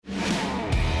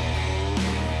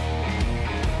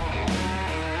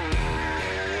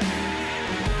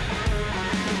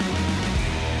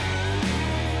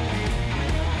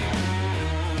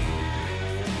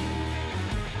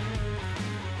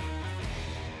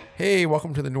Hey,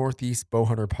 welcome to the Northeast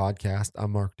Bowhunter Podcast.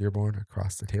 I'm Mark Dearborn.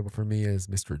 Across the table from me is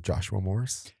Mr. Joshua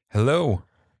Morris. Hello.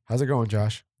 How's it going,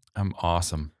 Josh? I'm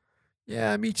awesome.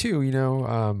 Yeah, me too.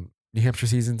 New Hampshire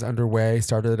season's underway.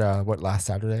 Started last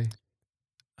Saturday?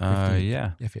 15th.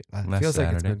 Yeah, Yeah, it last feels like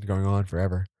it's Saturday. been going on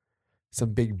forever.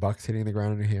 Some big bucks hitting the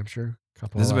ground in New Hampshire.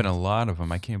 There's been a lot of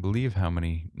them. I can't believe how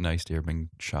many nice deer have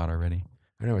been shot already.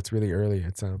 I know it's really early.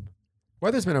 It's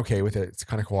weather's been okay with it. It's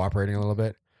kind of cooperating a little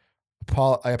bit.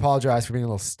 I apologize for being a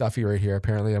little stuffy right here.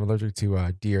 Apparently, I'm allergic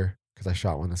to deer because I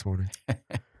shot one this morning.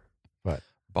 But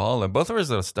Ball. Both of us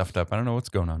are stuffed up. I don't know what's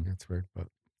going on. it's weird, but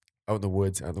out in the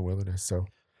woods, out in the wilderness. So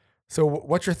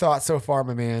what's your thoughts so far,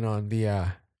 my man, on the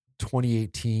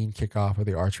 2018 kickoff of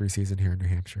the archery season here in New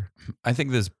Hampshire? I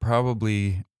think there's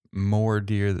probably more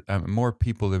deer, more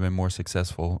people that have been more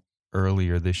successful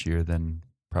earlier this year than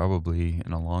probably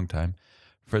in a long time.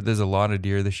 There's a lot of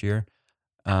deer this year,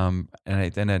 and I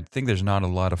think there's not a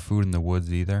lot of food in the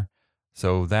woods either.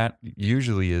 So that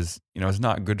usually is, it's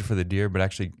not good for the deer, but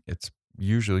actually it's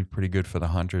usually pretty good for the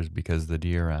hunters because the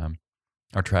deer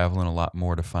are traveling a lot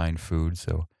more to find food.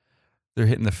 So they're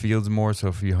hitting the fields more. So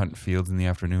if you hunt fields in the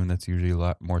afternoon, that's usually a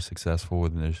lot more successful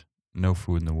when there's no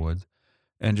food in the woods.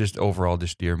 And just overall,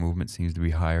 just deer movement seems to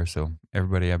be higher. So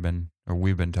everybody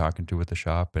we've been talking to at the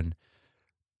shop and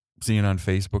seeing on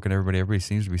Facebook and everybody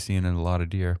seems to be seeing a lot of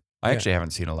deer. I actually haven't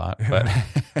seen a lot, but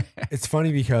It's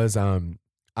funny because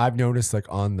I've noticed like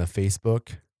on the Facebook,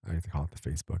 I like to call it the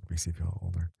Facebook, makes me feel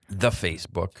older. the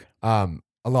Facebook.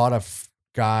 A lot of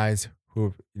guys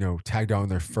who have, tagged on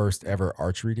their first ever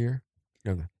archery deer.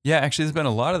 Yeah, actually, there's been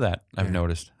a lot of that I've Yeah.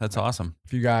 noticed. That's awesome. A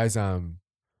few guys,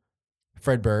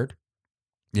 Fred Bird.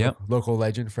 Yep. Local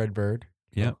legend, Fred Bird.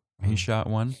 Yep. He shot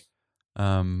one.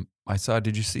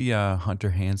 Did you see Hunter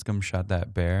Hanscom shot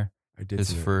that bear? I did His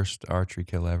see that. first archery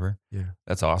kill ever. Yeah.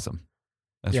 That's awesome.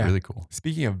 That's Yeah. really cool.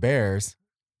 Speaking of bears,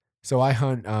 so I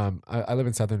hunt, I live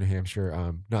in southern New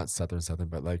Hampshire, not southern,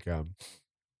 but like,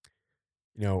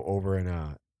 over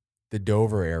in the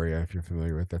Dover area, if you're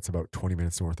familiar with, that's about 20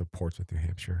 minutes north of Portsmouth, New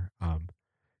Hampshire.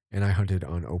 And I hunted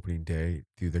on opening day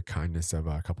through the kindness of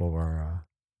a couple of our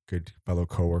good fellow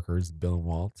coworkers, Bill and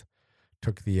Walt.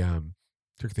 Took the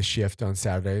shift on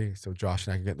Saturday, so Josh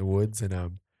and I could get in the woods, and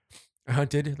I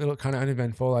hunted, a little kind of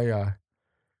uneventful. I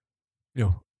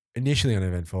initially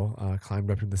uneventful. Climbed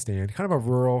up in the stand, kind of a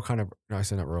rural, no, I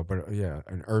said not rural, but yeah,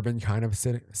 an urban kind of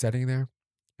setting there.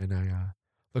 And I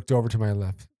looked over to my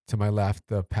left.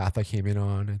 The path I came in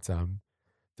on, it's down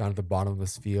at the bottom of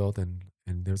this field, and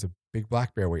there's a big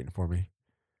black bear waiting for me.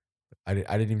 I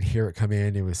didn't even hear it come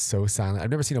in. It was so silent.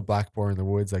 I've never seen a black boar in the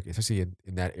woods, like especially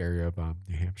in that area of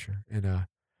New Hampshire. And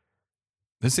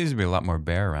There seems to be a lot more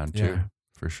bear around too, Yeah.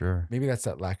 for sure. maybe that's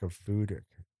that lack of food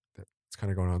that's kind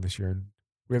of going on this year. And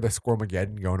we have the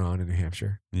Squirmageddon going on in New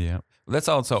Hampshire. Yeah. That's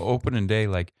also opening day.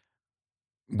 Like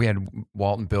we had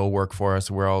Walt and Bill work for us.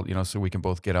 We're all, so we can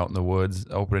both get out in the woods.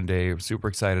 Opening day, super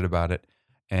excited about it.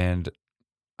 And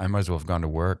I might as well have gone to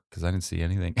work because I didn't see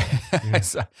anything. Yeah.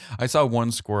 I saw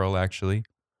one squirrel actually.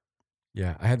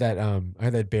 Yeah, I had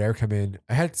that bear come in.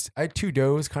 I had two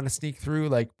does kind of sneak through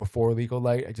like before legal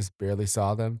light. I just barely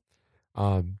saw them.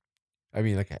 I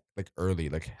mean like early,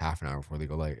 like half an hour before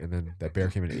legal light, and then that bear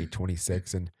came in at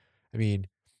 8:26. And I mean,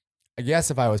 I guess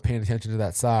if I was paying attention to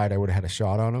that side, I would have had a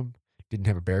shot on him. Didn't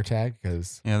have a bear tag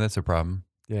because Yeah, that's a problem.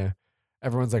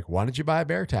 everyone's like, "Why didn't you buy a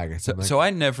bear tag?" So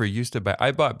I never used to buy.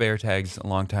 I bought bear tags a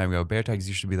long time ago. Bear tags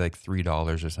used to be like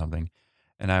 $3 or something,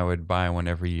 and I would buy one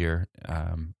every year.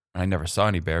 I never saw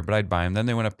any bear, but I'd buy them. Then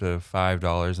they went up to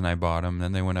 $5, and I bought them.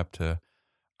 Then they went up to,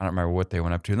 I don't remember what they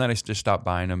went up to, and then I just stopped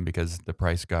buying them because the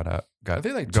price got are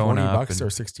they like going up. $20 or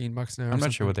 $16 now? I'm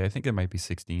not sure what I think it might be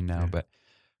 16 now, but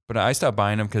I stopped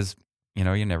buying them because you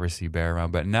never see bear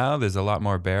around. But now there's a lot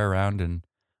more bear around, and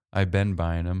I've been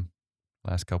buying them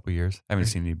last couple of years. I haven't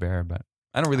seen any bear, but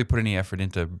I don't really put any effort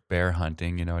into bear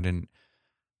hunting. I don't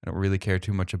really care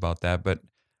too much about that. But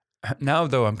now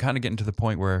though, I'm kind of getting to the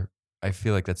point where I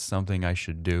feel like that's something I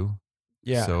should do.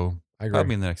 Yeah, So I agree.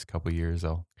 probably in the next couple of years,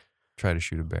 I'll try to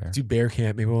shoot a bear. Do bear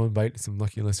camp. Maybe we'll invite some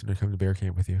lucky listener to come to bear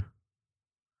camp with you.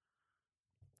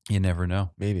 You never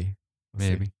know. Maybe. We'll see.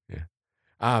 Maybe.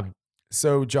 Yeah.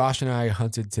 So Josh and I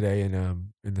hunted today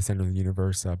in the center of the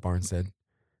universe, Barnstead,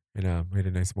 and we had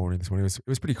a nice morning this morning. It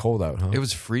was pretty cold out, huh? It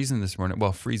was freezing this morning.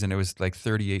 Well, freezing. It was like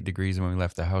 38 degrees when we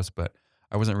left the house, but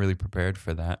I wasn't really prepared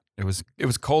for that. It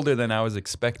was colder than I was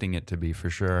expecting it to be, for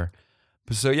sure.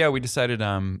 But so yeah, we decided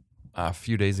a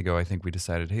few days ago. I think we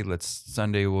decided, hey,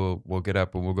 Sunday we'll get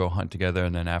up and we'll go hunt together,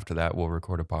 and then after that we'll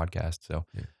record a podcast. So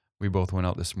we both went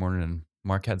out this morning, and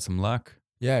Mark had some luck.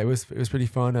 Yeah, it was pretty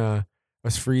fun.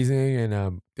 was freezing, and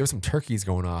there was some turkeys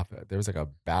going off. There was like a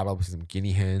battle between some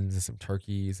guinea hens and some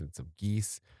turkeys and some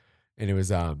geese, and it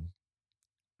was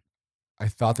I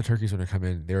thought the turkeys were gonna come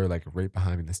in. They were like right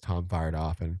behind me. This Tom fired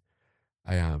off, and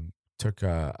I took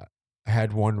I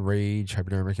had one rage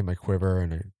hypodermic in my quiver,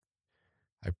 and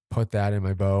I put that in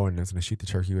my bow, and I was gonna shoot the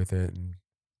turkey with it, and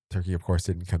turkey, of course,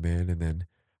 didn't come in. And then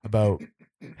about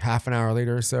half an hour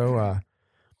later or so,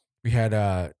 we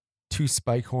had two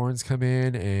spike horns come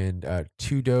in, and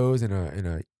two does and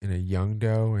a young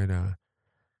doe, and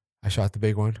I shot the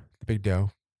big one, the big doe,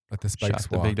 let the Shot spikes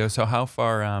the big doe. walk So how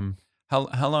far?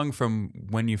 How long from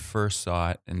when you first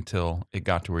saw it until it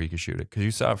got to where you could shoot it? Because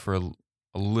you saw it for a little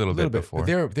a little bit bit, but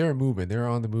before. they're moving, they're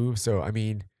on the move. So I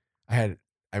mean, I had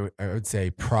I would say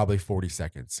probably 40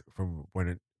 seconds from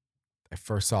when I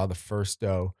first saw the first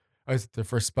doe, the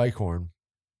first spike horn.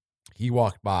 He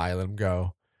walked by, I let him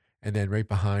go, and then right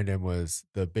behind him was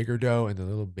the bigger doe and the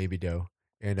little baby doe.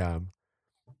 And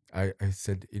I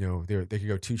said, they could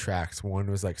go two tracks. One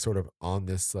was like sort of on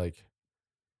this like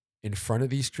in front of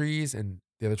these trees, and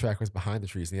the other track was behind the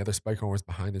trees, and the other spike horn was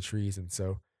behind the trees. And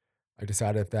so I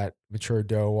decided if that mature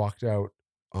doe walked out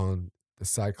on the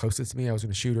side closest to me, I was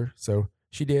going to shoot her. So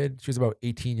she did. She was about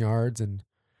 18 yards, and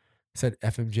said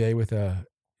FMJ with a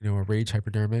rage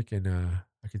hypodermic, and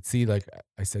I could see, like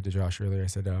I said to Josh earlier, I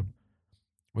said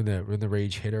when the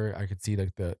rage hit her, I could see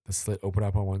like the slit open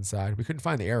up on one side. We couldn't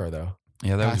find the arrow though.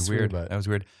 Yeah, that was Passed through, weird. but That was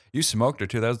weird. You smoked her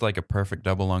too. That was like a perfect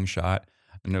double lung shot,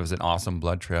 and it was an awesome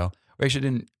blood trail. We actually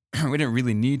didn't. We didn't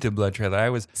really need to blood trail.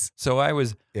 s- I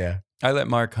was. yeah, I let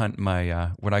Mark hunt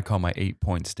my what I call my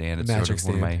 8-point stand. the It's sort magic of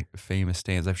one of stand. my famous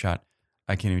stands. I've shot.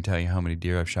 I can't even tell you how many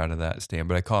deer I've shot at that stand,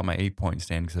 but I call it my 8-point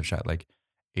stand because I've shot like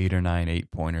 8 or 9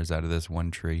 8-pointers out of this one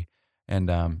tree. And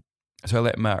so I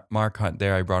let Mark hunt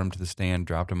there. I brought him to the stand,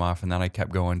 dropped him off, and then I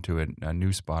kept going to a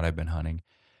new spot I've been hunting.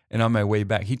 And on my way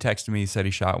back, he texted me. He said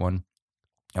he shot one.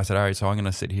 I said, all right, so I'm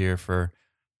gonna sit here for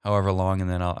however long, and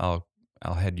then I'll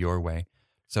head your way.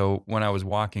 So when I was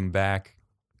walking back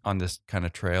on this kind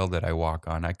of trail that I walk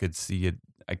on, I could see it.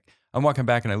 I'm walking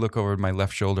back, and I look over my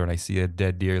left shoulder, and I see a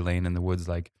dead deer laying in the woods,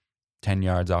 like 10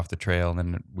 yards off the trail. And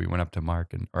then we went up to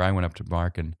Mark, or I went up to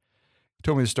Mark, and he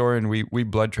told me the story, and we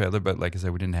blood trailed her, but like I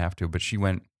said, we didn't have to. But she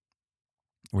went,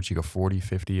 would she go 40,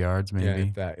 50 yards Yeah, maybe?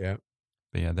 if that, yeah,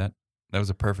 But yeah, that was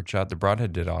a perfect shot. The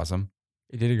broadhead did awesome.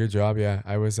 he did a good job. Yeah,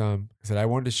 I said I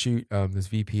wanted to shoot this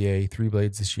VPA 3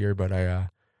 blades this year, but I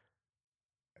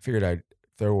figured I'd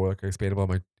throw like an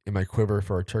expandable in my quiver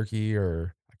for a turkey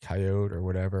or a coyote or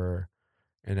whatever,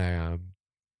 and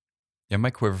Yeah, my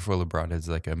quiver full of broadheads is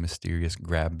like a mysterious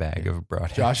grab bag yeah. of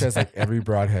Josh broadheads. has like every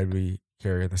broadhead we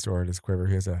carry at the store in his quiver.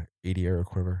 He has a 80 arrow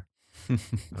quiver.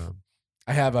 Um,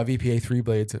 I have a VPA 3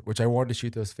 blades, which I wanted to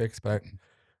shoot those fixed, but I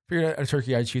figured a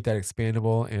turkey I'd shoot that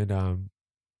expandable, and Yeah, I for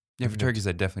didn't have turkeys,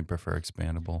 I definitely prefer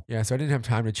expandable. yeah, so I didn't have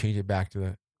time to change it back to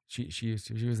the. She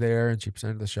was there and she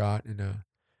presented the shot, and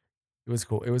it was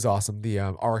cool. It was awesome. The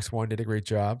RX1 did a great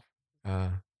job. Uh,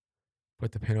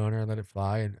 put the pin on her, let it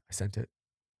fly, and I sent it,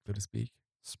 so to speak.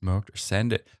 Smoked or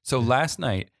send it. So Yeah. last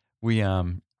night we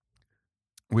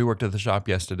worked at the shop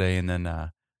yesterday, and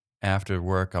then after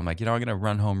work I'm like, I'm gonna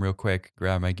run home real quick,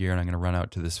 grab my gear, and I'm gonna run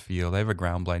out to this field. I have a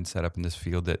ground blind set up in this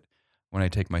field that when I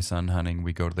take my son hunting,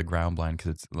 we go to the ground blind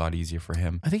because it's a lot easier for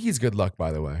him. I think he's good luck,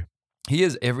 by the way. He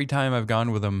is every time I've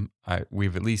gone with him,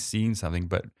 we've at least seen something,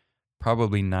 but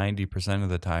probably 90% of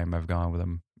the time I've gone with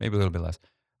him, maybe a little bit less.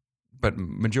 But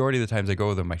majority of the times I go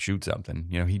with him, I shoot something.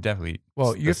 He definitely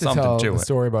Well, you there's have to something tell to the it.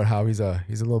 story about how he's a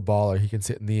little baller. He can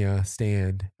sit in the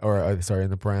stand, or sorry,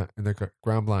 in the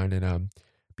ground blind, and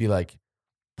be like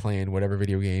playing whatever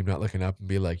video game, not looking up, and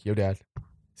be like, "Yo, dad,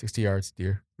 60 yards,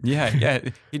 deer." Yeah, yeah.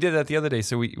 He did that the other day.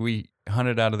 So we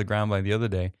hunted out of the ground blind the other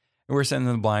day, and we're sitting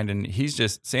in the blind, and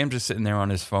Sam's just sitting there on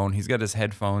his phone. He's got his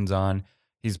headphones on.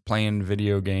 He's playing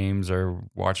video games or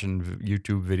watching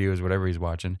YouTube videos, whatever he's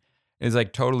watching. He's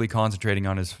like totally concentrating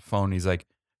on his phone. He's like,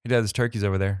 "Hey, Dad, there's turkeys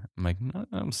over there." I'm like, "No,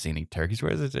 I don't see any turkeys.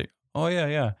 Where is it?" "Oh yeah,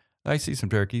 yeah, I see some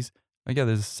turkeys." I'm like, "Yeah,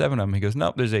 there's 7 of them." He goes,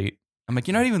 "Nope, there's 8." I'm like,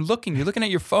 "You're not even looking. You're looking at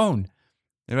your phone."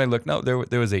 And I look, no, there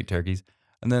was 8 turkeys.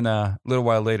 And then a little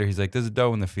while later, he's like, "There's a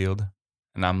doe in the field."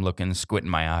 And I'm looking,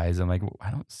 squinting my eyes. I'm like, "I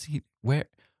don't see where."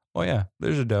 "Oh yeah,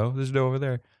 there's a doe. There's a doe over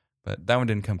there." But that one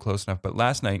didn't come close enough. But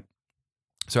last night,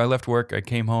 so I left work. I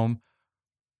came home,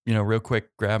 real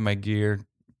quick, grabbed my gear.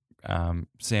 Sam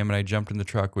and I jumped in the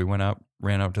truck. We went out,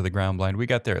 ran out to the ground blind. We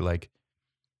got there at like,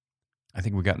 I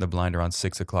think we got in the blind around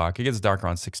 6 o'clock. It gets dark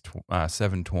around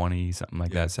 7:20, something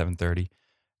like Yeah. that, 7:30.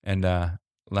 And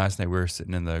last night we were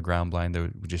sitting in the ground blind.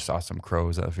 We just saw some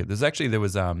crows out of the field. There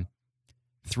was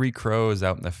 3 crows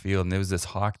out in the field, and there was this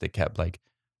hawk that kept like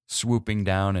swooping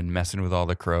down and messing with all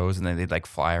the crows, and then they'd like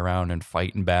fly around and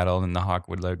fight and battle, and the hawk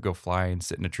would like go fly and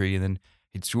sit in a tree, and then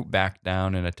he'd swoop back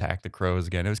down and attack the crows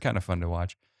again. It was kind of fun to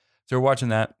watch. So we're watching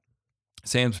that.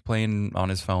 Sam's playing on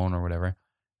his phone or whatever,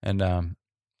 and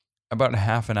about a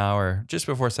half an hour just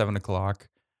before 7 o'clock,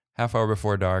 half hour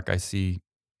before dark, I see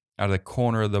out of the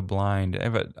corner of the blind. I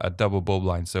have a double bull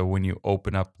blind, so when you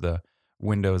open up the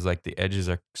windows, like the edges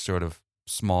are sort of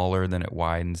smaller, then it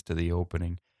widens to the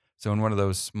opening. So in one of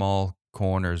those small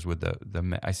corners with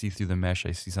I see through the mesh,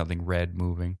 I see something red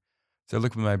moving. So I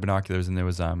look with my binoculars, and there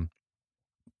was a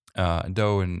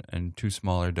doe and two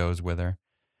smaller does with her,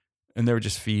 and they were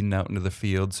just feeding out into the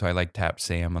field. So I like tapped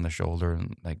Sam on the shoulder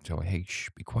and like, so hey, shh,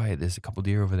 be quiet. There's a couple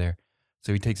deer over there.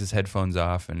 So he takes his headphones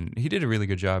off, and he did a really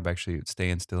good job actually at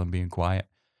staying still and being quiet.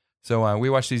 So we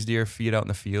watched these deer feed out in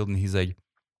the field, and he's like,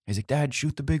 Dad,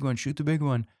 shoot the big one, shoot the big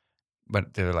one.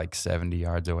 But they're like 70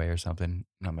 yards away or something.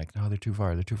 And I'm like, no, they're too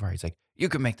far. They're too far. He's like, you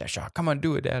can make that shot. Come on,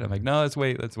 do it, Dad. I'm like, no, let's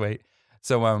wait, let's wait.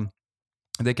 So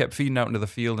they kept feeding out into the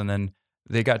field, and then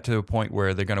they got to a point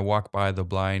where they're going to walk by the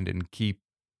blind and keep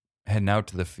heading out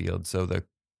to the field. So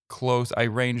I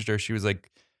ranged her. She was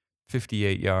like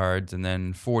 58 yards, and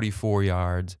then 44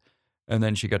 yards. And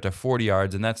then she got to 40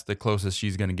 yards, and that's the closest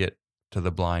she's going to get to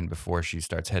the blind before she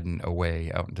starts heading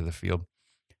away out into the field.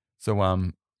 So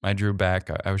I drew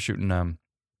back. I was shooting a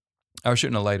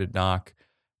lighted knock,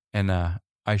 and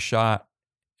I shot,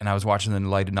 and I was watching the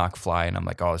lighted knock fly, and I'm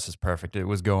like, oh, this is perfect. It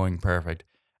was going perfect.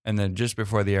 And then just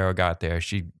before the arrow got there,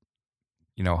 she,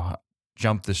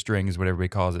 jumped the strings, what everybody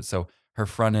calls it. So her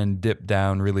front end dipped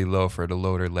down really low for her to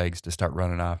load her legs to start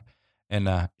running off.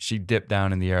 And she dipped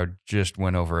down, and the arrow just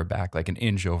went over her back, like an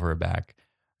inch over her back.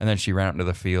 And then she ran out into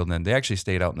the field, and then they actually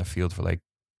stayed out in the field for like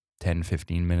 10,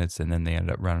 15 minutes, and then they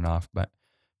ended up running off. But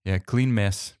yeah, clean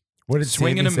miss. What did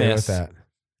Swing and Sammy a say miss.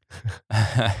 with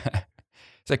that?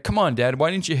 It's like, come on, Dad, why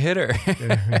didn't you hit her?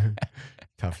 that?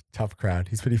 Tough crowd.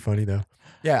 He's pretty funny though.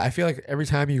 Yeah, I feel like every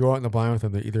time you go out in the blind with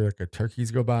him, they're either like a turkeys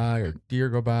go by or deer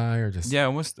go by or just Yeah,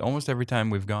 almost every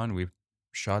time we've gone, we've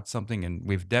shot something, and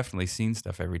we've definitely seen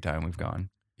stuff every time we've gone.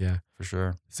 Yeah, for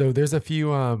sure. So there's a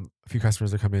few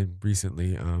customers that come in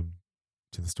recently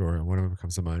to the store, and one of them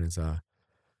comes to mind is one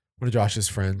of Josh's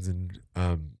friends, and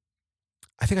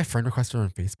I think I friend requested her on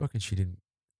Facebook, and she didn't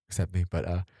accept me, but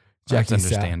Jackie. That's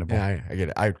understandable. Yeah, I get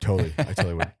it. I totally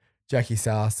would. Jackie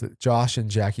Salas, Josh and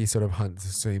Jackie sort of hunt the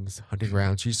same hunting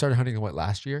ground. She started hunting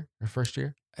last year, her first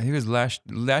year? I think it was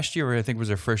last year. I think was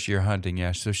her first year hunting.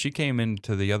 Yeah, so she came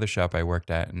into the other shop I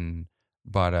worked at and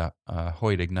bought a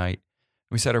Hoyt Ignite.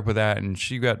 We set her up with that, and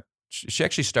she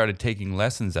actually started taking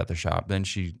lessons at the shop. Then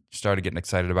she started getting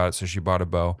excited about it, so she bought a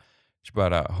bow. She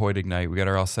bought a Hoyt Ignite. We got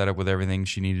her all set up with everything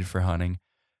she needed for hunting.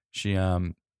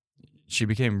 She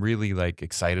became really like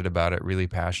excited about it, really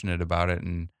passionate about it,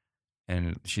 and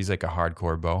she's like a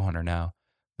hardcore bow hunter now.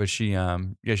 But she's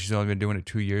only been doing it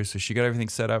 2 years, so she got everything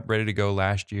set up, ready to go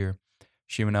last year.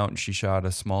 She went out and she shot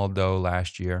a small doe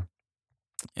last year,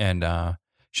 and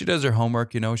she does her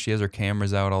homework. She has her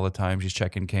cameras out all the time. She's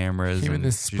checking cameras. She came in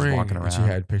this she's spring, walking around. and she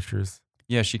had pictures.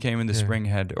 Yeah, she came in the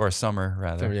spring, or summer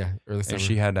rather. So, yeah, early summer.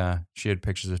 And she had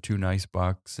pictures of 2 nice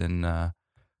bucks and a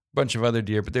bunch of other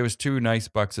deer, but there was 2 nice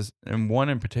bucks, and one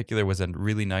in particular was a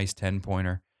really nice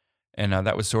 10-pointer, and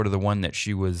that was sort of the one that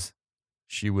she was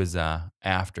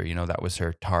after. That was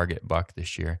her target buck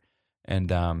this year.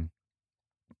 And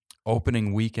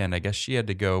opening weekend, I guess she had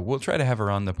to go. We'll try to have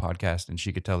her on the podcast, and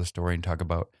she could tell the story and talk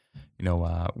about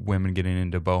women getting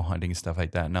into bow hunting and stuff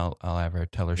like that. And I'll have her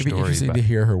tell her It'd be story. interesting to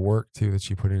hear her work too that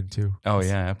she put into. Oh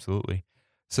yeah, absolutely.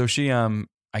 So she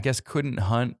I guess couldn't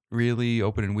hunt really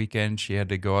opening weekend. She had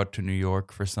to go out to New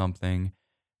York for something,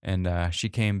 and she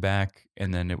came back,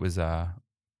 and then it was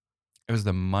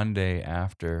the Monday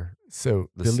after. So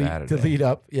Saturday. the lead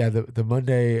up, the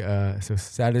Monday. So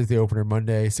Saturday's the opener,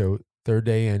 Monday. So third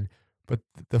day in. But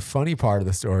the funny part of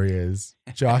the story is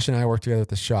Josh and I worked together at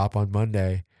the shop on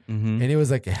Monday, and it was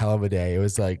like a hell of a day. It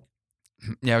was like,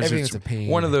 yeah, it was everything was a pain.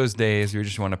 One of those days you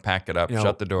just want to pack it up,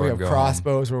 shut the door, we and have go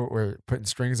crossbows we're putting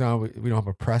strings on. We don't have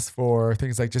a press for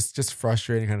things like just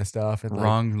frustrating kind of stuff, and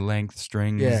wrong length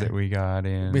strings that we got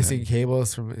in, missing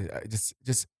cables from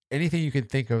just anything you could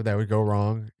think of that would go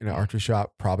wrong in an archery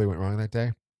shop probably went wrong that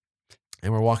day.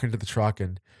 And we're walking to the truck,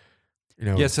 and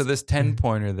so this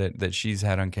 10-pointer that she's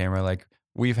had on camera, like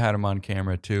we've had him on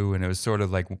camera too, and it was sort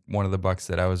of like one of the bucks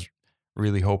that I was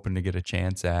really hoping to get a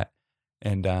chance at.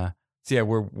 And so yeah,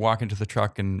 we're walking to the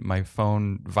truck, and my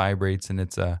phone vibrates, and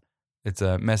it's a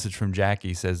message from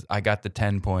Jackie. Says, "I got the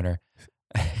 10-pointer."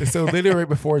 So literally right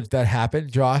before that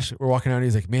happened, Josh, we're walking out, and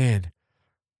he's like, "Man,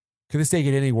 could this day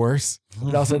get any worse?"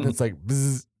 And all of a sudden it's like,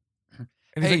 bzz.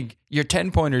 And he's like, "Hey, your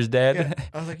 10-pointer's yeah. dead."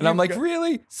 I was like, And I'm you've like, got.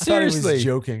 "Really? I thought he was Seriously?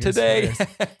 joking. It's Today?"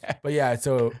 hilarious. But yeah,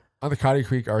 so on the Cotty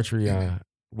Creek Archery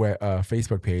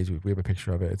Facebook page, we have a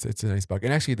picture of it. It's a nice buck.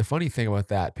 And actually, the funny thing about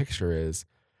that picture is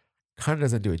kind of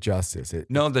doesn't do it justice.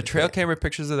 No, the It's trail camera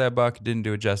pictures of that buck didn't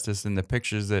do it justice, and the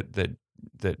pictures that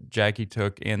Jackie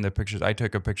took, and the pictures I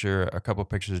took a couple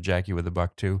pictures of Jackie with the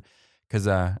buck too, because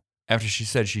after she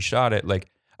said she shot it,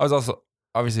 like I was also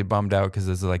obviously bummed out because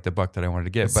this is like the buck that I wanted to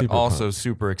get, but super also pumped.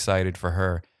 super excited for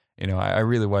her. I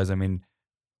really was. I mean,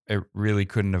 it really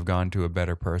couldn't have gone to a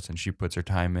better person. She puts her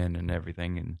time in and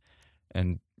everything,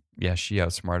 and yeah, she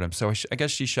outsmarted him. So I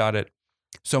guess she shot it.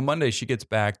 So Monday she gets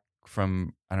back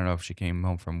from, I don't know if she came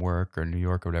home from work or New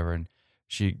York or whatever, and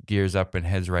she gears up and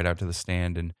heads right out to the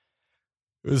stand. And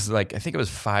it was like, I think it was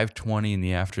 5:20 in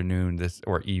the afternoon, this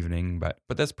or evening, but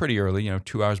that's pretty early,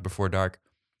 2 hours before dark.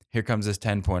 Here comes this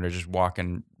 10-pointer just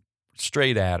walking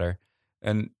straight at her,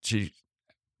 and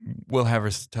we'll have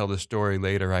her tell the story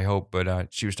later, I hope.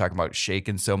 But she was talking about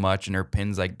shaking so much and her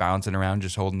pins like bouncing around,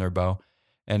 just holding her bow.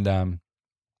 And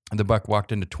the buck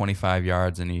walked into 25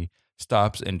 yards and he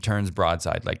stops and turns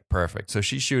broadside, like perfect. So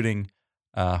she's shooting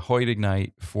Hoyt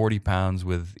Ignite 40 pounds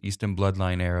with Easton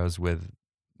Bloodline arrows with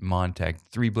Montec,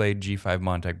 3-blade G5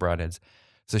 Montec broadheads.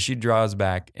 So she draws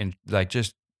back and like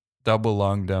just double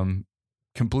lunged him,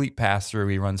 complete pass through.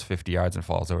 He runs 50 yards and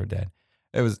falls over dead.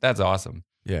 That's awesome.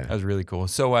 Yeah. That was really cool.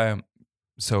 So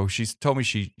she's told me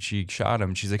she shot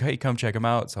him. She's like, "Hey, come check him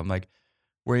out." So I'm like,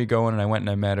 "Where are you going?" And I went and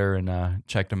I met her and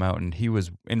checked him out. And he was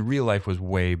in real life was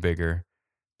way bigger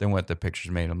than what the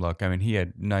pictures made him look. I mean, he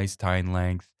had nice tine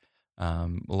length, a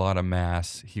lot of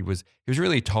mass. He was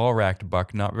really a tall racked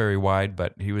buck, not very wide,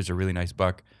 but he was a really nice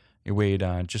buck. He weighed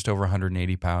just over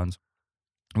 180 pounds.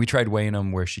 We tried weighing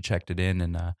him where she checked it in,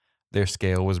 and their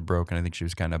scale was broken. I think she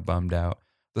was kind of bummed out.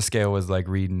 The scale was like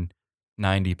reading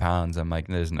 90 pounds. I'm like,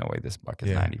 there's no way this buck is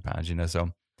Yeah. 90 pounds.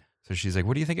 So she's like,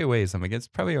 "What do you think it weighs?" I'm like, "It's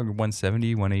probably like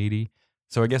 170, 180.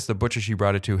 So I guess the butcher she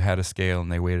brought it to had a scale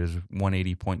and they weighed it as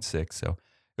 180.6. So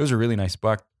it was a really nice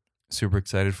buck. Super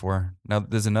excited for her. Now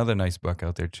there's another nice buck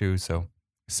out there too. So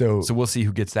So so we'll see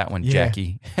who gets that one, yeah.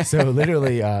 Jackie. So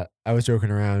literally, I was joking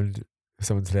around with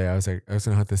someone today. I was like, I was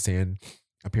gonna hunt the stand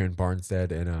up here in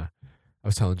Barnstead, and I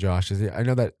was telling Josh, I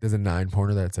know that there's a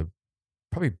 9-pointer that's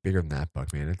probably bigger than that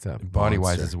buck, man. It's a Body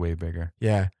wise monster. is way bigger.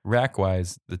 Yeah. Rack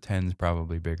wise, the 10's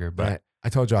probably bigger, And but I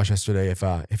told Josh yesterday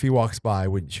if he walks by, I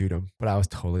wouldn't shoot him, but I was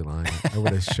totally lying. I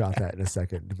would have shot that in a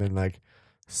second and been like,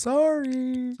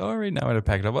 sorry. sorry, now I'd have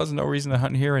packed up. Wasn't no reason to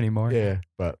hunt here anymore. Yeah,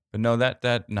 but But no, that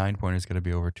 9-pointer is going to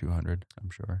be over 200, I'm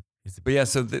sure. he's a, But yeah,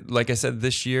 so like I said,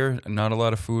 this year, not a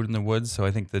lot of food in the woods. So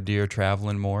I think the deer are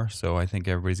traveling more. So I think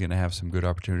everybody's going to have some good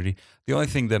opportunity. The only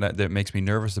thing that makes me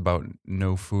nervous about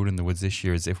no food in the woods this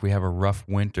year is if we have a rough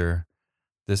winter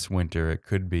this winter,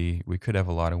 we could have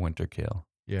a lot of winter kill,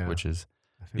 yeah. which is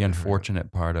I think the I heard it.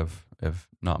 unfortunate part of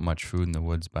not much food in the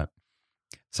woods. But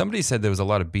somebody said there was a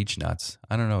lot of beech nuts.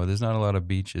 I don't know. There's not a lot of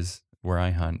beeches where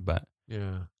I hunt, but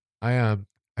Yeah. I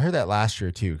heard that last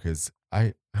year too, because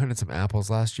I hunted some apples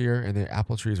last year and the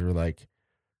apple trees were like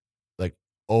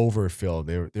overfilled.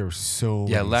 There were so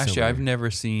yeah, many, so last year I've many.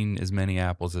 never seen as many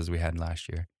apples as we had last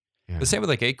year. Yeah. The same with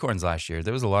like acorns last year.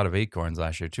 There was a lot of acorns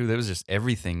last year too. There was just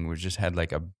everything. We just had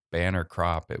like a banner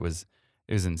crop. It was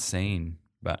insane.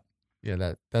 But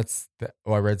Yeah, that's that.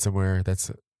 Oh, I read somewhere that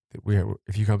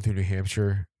if you come through New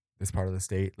Hampshire, this part of the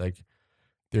state, like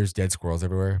there's dead squirrels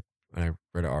everywhere. And I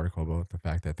read an article about the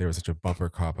fact that there was such a bumper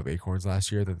crop of acorns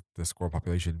last year that the squirrel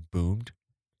population boomed.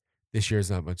 This year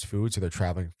is not much food, so they're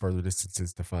traveling further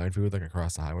distances to find food, like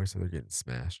across the highway, so they're getting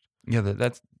smashed. yeah,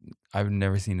 that's I've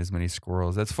never seen as many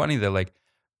squirrels. That's funny that like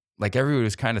everybody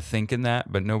was kind of thinking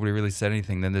that, but nobody really said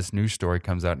anything. Then this news story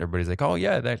comes out and everybody's like, "Oh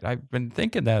yeah, that I've been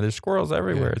thinking that there's squirrels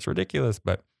everywhere. Yeah. It's ridiculous."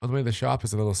 But On the way to the shop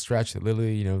is a little stretch that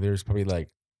literally, there's probably like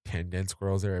 10 dead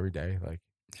squirrels there every day, like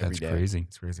every that's day. crazy.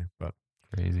 It's crazy, but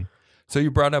Crazy. So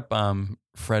you brought up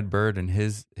Fred Bird and yeah,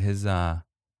 his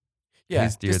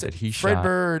deer just that he Fred shot.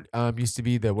 Bird used to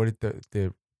be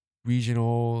the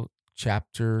regional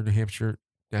chapter New Hampshire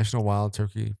National Wild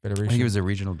Turkey I think he Federation was a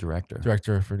regional director.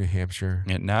 director for New Hampshire.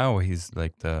 And now he's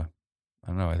like I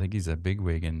don't know, I think he's a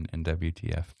bigwig in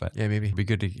WTF, but Yeah, maybe. it'd be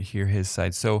good to hear his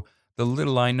side. So the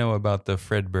little I know about the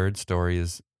Fred Bird story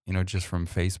is, just from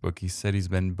Facebook. He said he's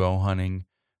been bow hunting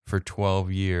for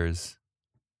 12 years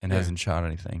and Yeah. hasn't shot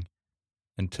anything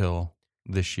until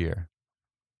this year.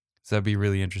 So that'd be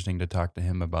really interesting to talk to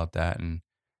him about that and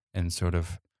sort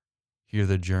of hear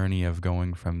the journey of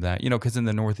going from that. Because in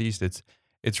the Northeast,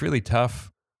 it's really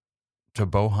tough to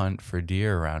bow hunt for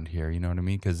deer around here. You know what I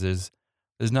mean? Because there's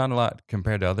There's not a lot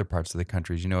compared to other parts of the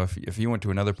countries. You know, if you went to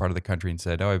another part of the country and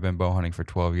said, "Oh, I've been bow hunting for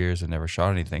 12 years and never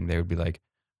shot anything," they would be like,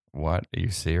 "What? Are you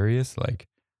serious? Like,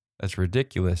 that's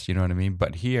ridiculous." You know what I mean?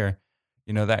 But here,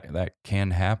 you know that can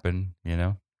happen. You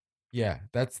know? Yeah,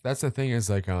 that's the thing is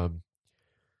like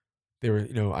they were,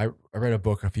 I read a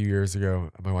book a few years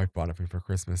ago. My wife bought it for me for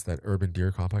Christmas. That Urban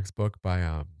Deer Complex book by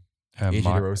AJ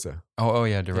Mock. DeRosa. Oh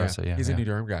yeah, Yeah, DeRosa. Yeah, he's a yeah. New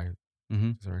Durham guy.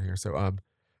 Mm-hmm. He's around here. So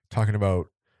talking about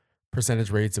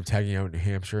percentage rates of tagging out in New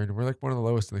Hampshire, and we're like one of the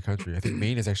lowest in the country. I think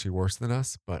Maine is actually worse than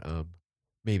us, but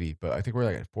maybe. But I think we're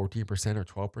like at 14% or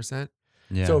 12%. So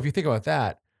Yeah. if you think about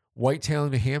that, whitetail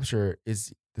in New Hampshire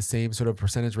is the same sort of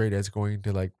percentage rate as going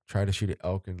to like try to shoot at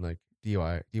elk in like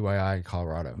DYI in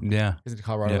Colorado. Yeah. Isn't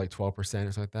Colorado Yep. like 12%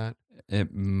 or something like that? It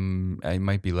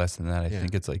might be less than that. I Yeah,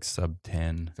 think it's like sub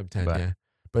 10, some 10, but yeah.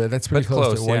 But that's pretty but close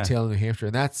to close. Yeah. whitetail in New Hampshire,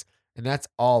 and that's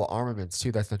all armaments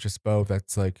too. That's not just bow.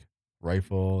 That's like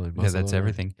rifle and Yeah, that's muzzleloader and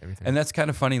everything. everything. And that's kind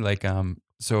of funny. Like,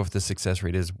 so if the success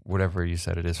rate is whatever you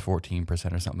said it is, 14%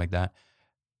 or something like that,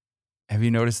 have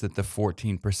you noticed that the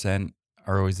 14%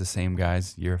 are always the same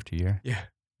guys year after year? Yeah,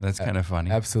 That's a- kind of funny.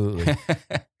 absolutely.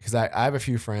 Because I have a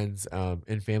few friends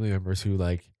and family members who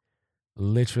like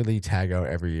literally tag out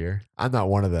every year. I'm not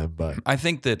one of them, but I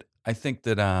think that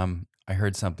I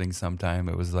heard something sometime.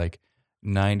 It was like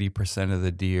 90% of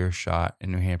the deer shot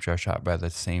in New Hampshire are shot by the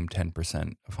same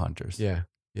 10% of hunters. yeah,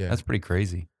 yeah, That's pretty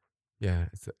crazy. yeah.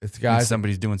 It's Means guys.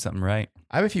 somebody's doing something right.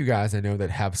 I have a few guys I know that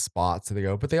have spots that they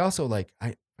go, but they also like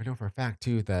I know for a fact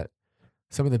too that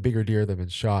some of the bigger deer that have been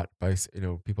shot by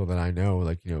people that I know,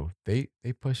 like they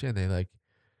push in. They like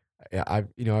yeah,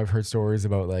 I've heard stories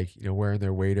about like wearing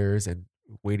their waders and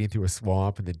wading through a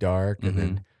swamp in the dark and Hmm.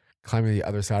 then climbing the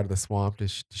other side of the swamp to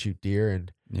shoot deer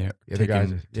and Yeah, the other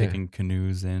guys are, yeah, taking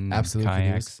canoes in and absolute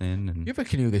canoes. kayaks in, You and have a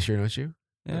canoe this year, don't you?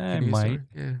 A yeah, I canoe might. store?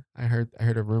 Yeah, I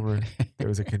heard a rumor there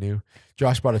was a canoe.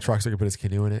 Josh bought a truck so he could put his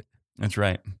canoe in it That's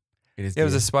right. in his It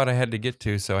was a deer. spot I had to get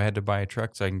to, so I had to buy a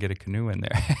truck so I can get a canoe in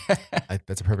there.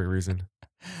 That's a perfect reason.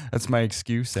 That's my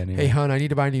excuse Hey, anyway. hon, I need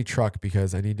to buy a new truck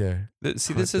because I need to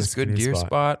See, hunt this is this good canoe deer spot.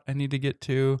 spot I need to get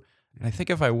to. And I think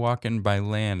if I walk in by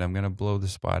land, I'm gonna blow the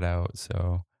spot out.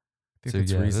 So, I think so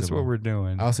that's yeah, that's what reasonable. we're I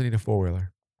doing. also need a four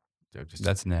wheeler. Just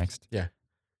That's next. yeah.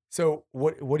 So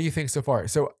what do you think so far?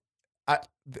 So I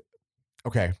th-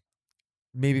 okay,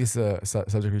 maybe this is a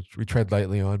subject we tread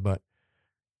lightly on, but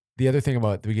the other thing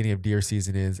about the beginning of deer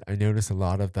season is I notice a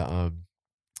lot of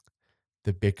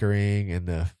the bickering and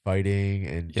the fighting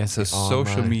and Yeah, so the social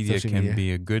online media social can media.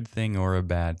 be a good thing or a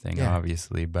bad thing, Yeah,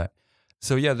 obviously. But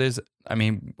so yeah, I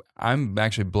mean, I'm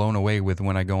actually blown away with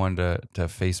when I go on to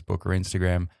Facebook or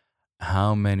Instagram,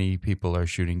 how many people are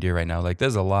shooting deer right now. Like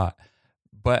there's a lot,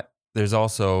 but there's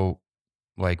also,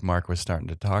 like Mark was starting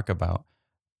to talk about,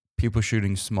 people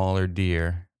shooting smaller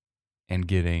deer and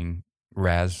getting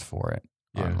razzed for it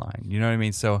yeah, online. You know what I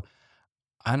mean? So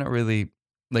I don't really,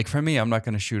 like for me, I'm not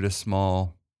going to shoot a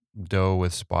small doe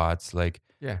with spots. Like,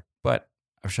 yeah, but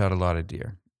I've shot a lot of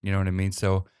deer. You know what I mean?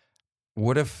 So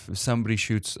what if somebody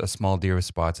shoots a small deer with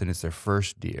spots and it's their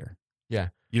first deer? yeah.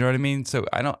 You know what I mean? So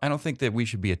I don't think that we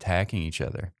should be attacking each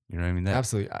other. You know what I mean? That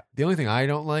Absolutely. The only thing I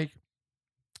don't like,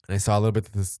 and I saw a little bit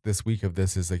this week of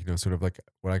this, is like sort of like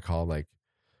what I call like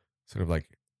sort of like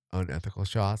unethical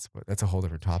shots, but that's a whole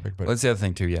different topic. well, But that's the other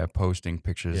thing too. Yeah, posting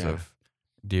pictures yeah, of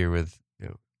deer with you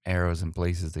know, arrows in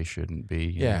places they shouldn't be.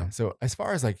 You yeah. know, So as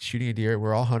far as like shooting a deer,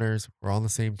 we're all hunters. We're all on the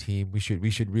same team. We should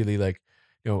really like,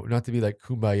 not to be like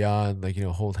kumbaya and like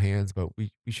hold hands, but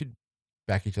we should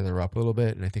back each other up a little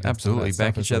bit. And I think that some of absolutely that stuff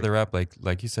back is each like, other up.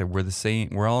 Like you said, we're the same.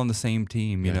 We're all on the same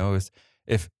team. You yeah, know,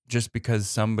 if just because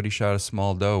somebody shot a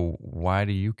small doe, why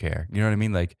do you care? You know what I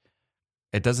mean? Like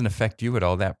it doesn't affect you at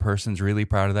all. That person's really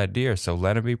proud of that deer, so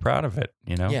let him be proud of it.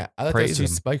 You know, yeah. I let those praise two him.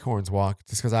 spike horns walk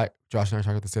just because Josh and I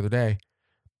talked about this the other day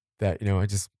that I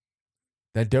just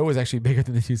that doe was actually bigger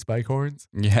than the two spike horns.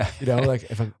 Yeah. Like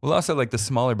if I'm Well, also like the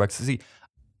smaller bucks. See,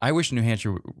 I wish New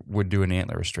Hampshire would do an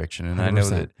antler restriction, and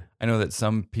 100%. I know that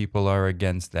some people are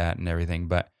against that and everything.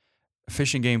 But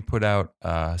Fish and Game put out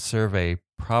a survey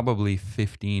probably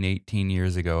 15, 18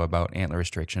 years ago about antler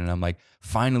restriction, and I'm like,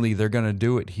 finally, they're gonna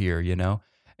do it here, you know.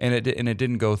 And it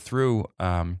didn't go through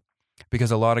because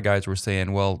a lot of guys were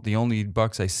saying, well, the only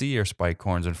bucks I see are spike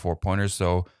horns and four pointers,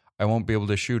 so I won't be able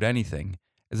to shoot anything.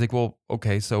 It's like, well,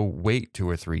 okay, so wait 2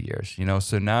 or 3 years, you know.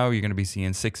 So now you're going to be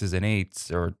seeing sixes and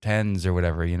eights or tens or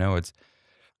whatever, you know.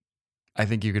 I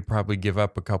think you could probably give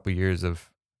up a couple years of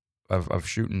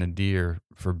shooting a deer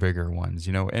for bigger ones,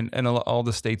 you know. And all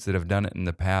the states that have done it in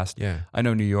the past. Yeah. I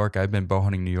know New York. I've been bow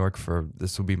hunting New York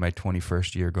this will be my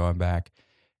 21st year going back.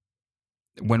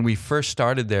 When we first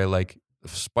started there, like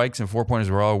spikes and 4 pointers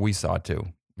were all we saw too,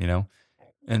 you know?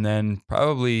 And then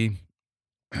probably,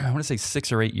 I want to say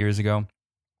 6 or 8 years ago,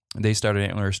 they started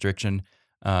antler restriction.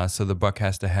 So the buck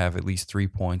has to have at least 3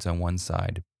 points on one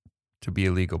side to be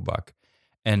a legal buck.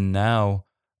 And now,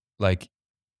 like,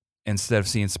 instead of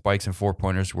seeing spikes and 4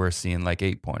 pointers, we're seeing like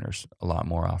 8 pointers a lot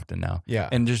more often now. Yeah.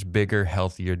 And just bigger,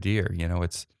 healthier deer. You know,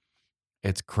 it's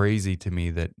crazy to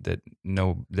me that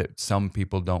some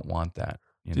people don't want that,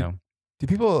 you Did know? did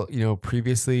people,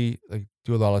 previously, like,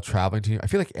 do a lot of traveling to I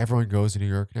feel like everyone goes to New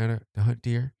York now to hunt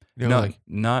deer. No, Like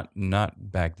not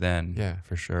back then yeah.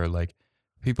 for sure. Like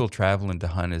people traveling to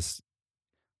hunt is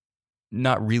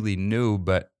not really new,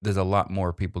 but there's a lot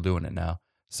more people doing it now.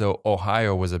 So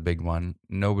Ohio was a big one.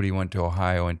 Nobody went to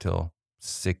Ohio until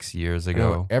 6 years I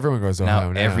know ago. everyone goes to Now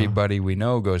Ohio now. everybody we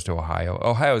know goes to Ohio.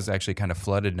 Ohio is actually kind of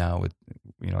flooded now with,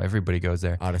 everybody goes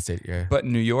there. Out of state, yeah. But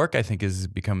New York, I think, is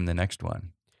becoming the next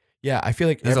one. Yeah, I feel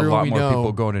like There's a everyone lot we more people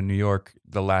know going to New York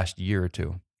the last year or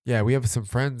two. yeah, we have some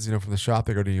friends, from the shop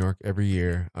that go to New York every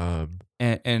year.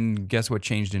 And guess what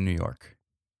changed in New York?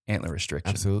 Antler restriction.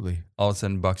 Absolutely. All of a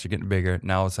sudden, bucks are getting bigger.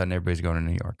 Now all of a sudden, everybody's going to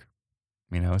New York.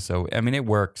 So I mean, it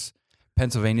works.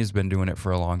 Pennsylvania's been doing it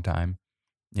for a long time.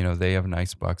 They have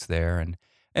nice bucks there,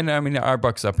 and I mean, our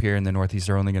bucks up here in the Northeast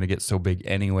are only going to get so big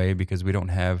anyway because we don't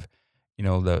have,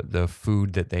 the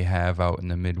food that they have out in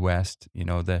the Midwest.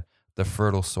 The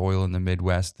fertile soil in the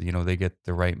Midwest. They get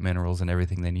the right minerals and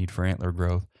everything they need for antler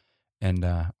growth, and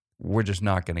we're just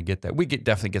not going to get that. We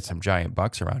definitely get some giant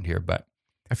bucks around here, but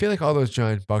I feel like all those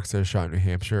giant bucks that are shot in New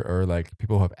Hampshire are like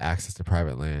people who have access to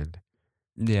private land.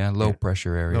 yeah, low Yeah.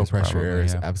 pressure Low areas pressure probably.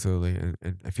 areas, Yeah. absolutely.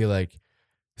 And I feel like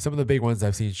some of the big ones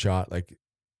I've seen shot, like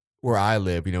where I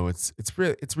live,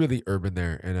 it's really urban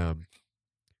there. And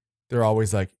they're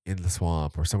always like in the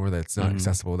swamp or somewhere that's not Mhm.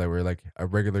 accessible that we're like a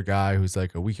regular guy who's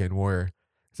like a weekend warrior.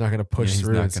 He's not gonna Yeah, push he's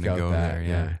through not and going to scout go that. there.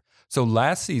 Yeah. Yeah. So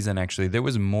last season, actually, there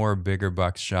was more bigger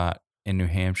bucks shot in New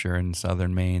Hampshire and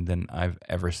southern Maine than I've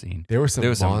ever seen. There were There some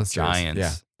were some monsters. Yeah.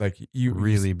 giants, Like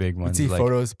really big you'd see ones. Like,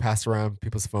 photos passed around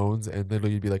people's phones and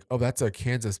literally you'd be like, oh, that's a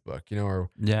Kansas book, or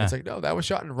it's yeah, like, no, that was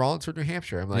shot in Rollinsford, New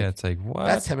Hampshire. I'm yeah. like, It's like that's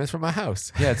what? 10 minutes from my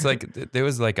house. Yeah, it's like there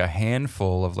was like a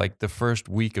handful of like the first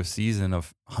week of season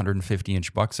of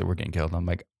 150-inch bucks that were getting killed. I'm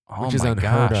like, oh Which is my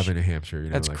unheard of gosh, in New Hampshire,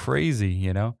 that's like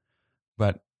crazy.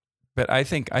 But I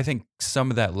think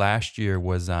some of that last year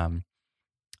was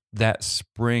that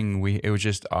spring it was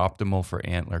just optimal for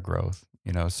antler growth.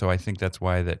 So I think that's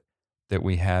why that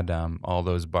we had all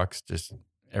those bucks, just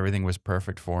everything was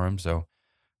perfect for them, so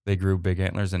they grew big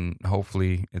antlers, and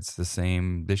hopefully it's the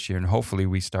same this year, and hopefully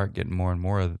we start getting more and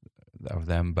more of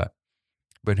them, but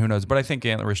who knows. But I think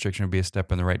antler restriction would be a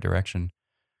step in the right direction,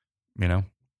 you know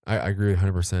I agree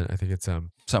 100%. I think it's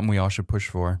something we all should push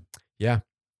for. yeah,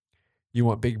 you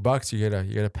want big bucks, you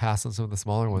gotta pass on some of the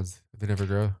smaller ones if they never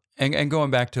grow. And going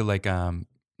back to like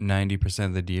 90%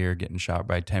 of the deer getting shot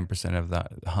by 10% of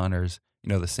the hunters,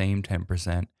 the same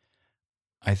 10%.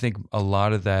 I think a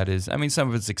lot of that is, I mean, some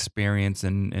of it's experience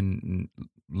and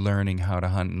learning how to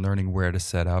hunt and learning where to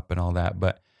set up and all that.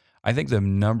 But I think the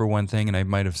number one thing, and I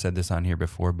might have said this on here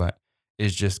before, but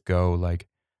is just go. Like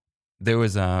there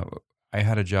was I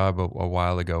had a job a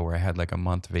while ago where I had like a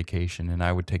month vacation and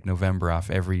I would take November off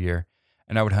every year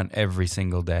and I would hunt every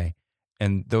single day.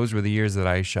 And those were the years that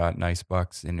I shot nice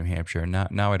bucks in New Hampshire. And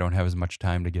now I don't have as much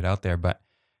time to get out there, but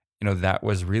that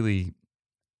was really,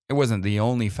 it wasn't the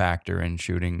only factor in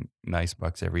shooting nice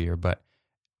bucks every year, but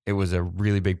it was a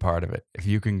really big part of it. If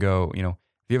you can go, if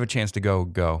you have a chance to go,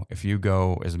 go. If you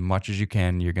go as much as you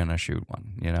can, you're gonna shoot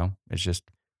one. It's just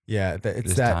Yeah, it's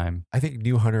this that time. I think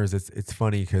new hunters, it's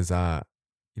funny because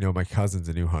my cousin's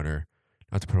a new hunter.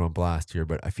 Not to put him on blast here,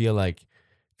 but I feel like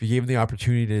if you gave him the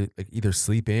opportunity to like either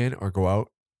sleep in or go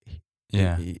out,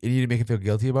 Yeah, and you didn't make him feel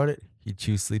guilty about it, he'd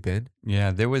choose sleep in.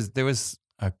 yeah. There was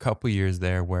a couple years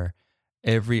there where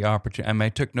every opportunity. I mean, I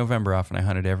took November off and I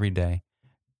hunted every day,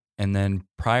 and then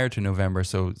prior to November,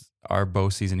 so our bow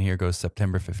season here goes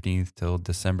September 15th till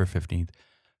December 15th.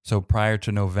 So prior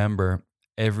to November,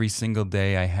 every single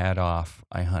day I had off,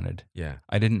 I hunted. Yeah.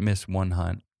 I didn't miss one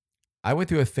hunt. I went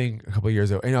through a thing a couple of years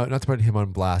ago. Not to put him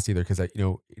on blast either, because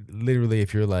literally,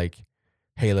 if you're like,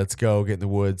 "Hey, let's go get in the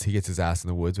woods," he gets his ass in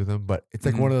the woods with him. But it's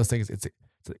like one Mhm. of those things. It's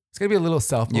gonna be a little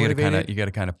self motivated. You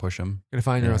gotta kind of push them. Gonna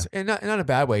find your own, Yeah. and not in a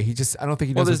bad way. I don't think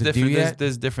he Well, knows what there's to do different yet.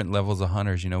 there's different levels of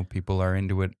hunters. People are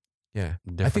into it Yeah,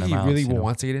 I different think he really amounts.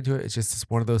 wants to get into it. It's just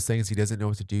one of those things he doesn't know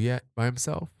what to do yet by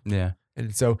himself. Yeah.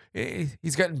 And so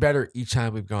he's gotten better each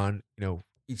time we've gone.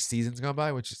 Each season's gone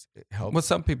by, which it Well, helps.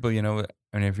 some people, and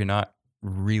if you're not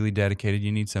really dedicated,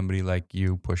 you need somebody like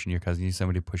you pushing your cousin. You need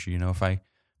somebody pushing. If I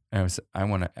I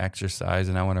want to exercise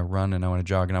and I want to run and I want to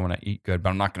jog and I want to eat good, but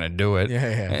I'm not going to do it Yeah,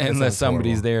 yeah, that unless sounds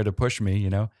somebody's horrible. there to push me, you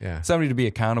know, Yeah, somebody to be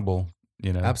accountable, to,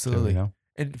 absolutely.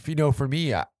 And if you know, for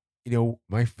me,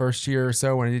 my first year or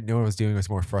so when I didn't know what I was doing was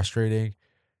more frustrating,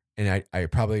 and I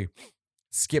probably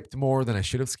skipped more than I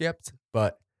should have skipped.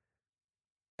 But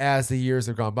as the years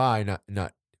have gone by, not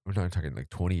we're not talking like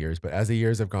 20 years, but as the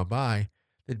years have gone by,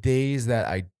 the days that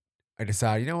I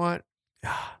decide, you know what,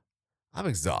 I'm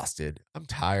exhausted, I'm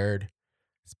tired,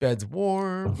 this bed's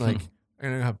warm, like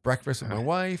I'm gonna have breakfast with my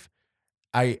wife.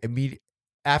 I immediately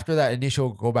after that initial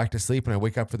go back to sleep and I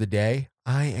wake up for the day,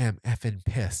 I am effing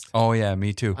pissed. Oh yeah,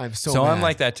 me too. I'm so So I'm mad.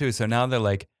 like that too. So now they're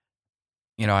like,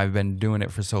 I've been doing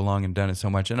it for so long and done it so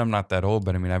much, and I'm not that old,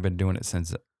 but I mean, I've been doing it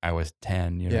since I was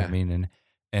 10. You know what I Yeah, mean?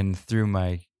 And through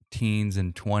my teens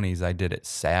and 20s, I did it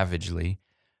savagely.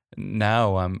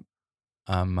 Now I'm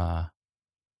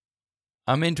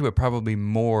I'm into it probably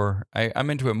more. I'm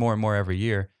into it more and more every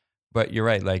year. But you're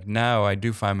right. Like now, I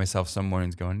do find myself some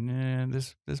mornings going, "Yeah,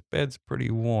 this bed's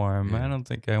pretty warm. yeah, I don't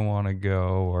think I want to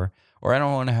go," or I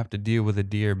don't want to have to deal with a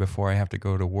deer before I have to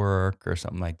go to work or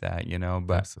something like that.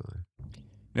 But absolutely.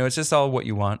 it's just all what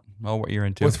you want, all what you're Well,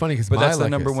 into. it's funny because But my that's the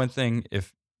luck number is one thing.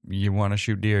 If you want to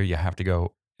shoot deer, you have to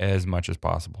go as much as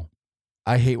possible.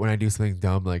 I hate when I do something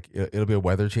dumb, like it'll be a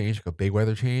weather change, like a big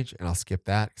weather change, and I'll skip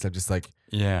that because I'm just like,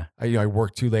 Yeah. I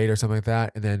work too late or something like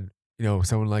that, and then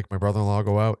someone like my brother-in-law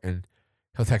go out and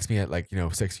he'll text me at like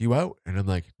 6, you out, and I'm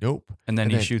like, nope, And then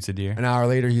and he then shoots a deer. an hour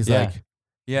later he's Yeah. like,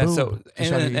 Yeah, boom, so just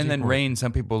shot a and huge then acorn. rain,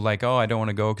 some people like, "Oh, I don't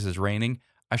wanna go because it's raining."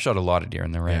 I shot a lot of deer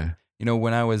in the rain. Yeah,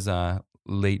 When I was,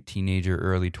 late teenager,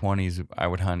 early 20s, I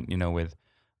would hunt, with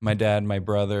my dad, my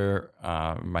brother,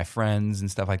 my friends, and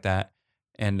stuff like that,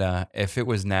 and, if it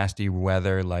was nasty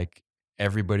weather, like,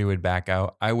 everybody would back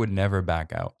out, I would never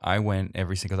back out. I went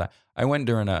every single time. I went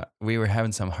during we were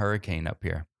having some hurricane up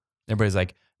here. Everybody's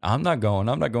like, I'm not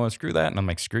going, screw that," and I'm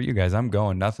like, "Screw you guys, I'm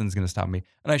going, nothing's gonna stop me,"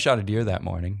 and I shot a deer that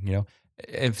morning.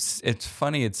 It's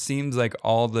funny, it seems like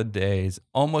all the days,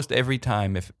 almost every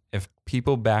time, if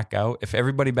people back out, if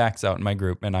everybody backs out in my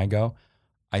group and I go,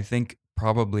 I think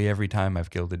probably every time I've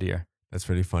killed a deer. that's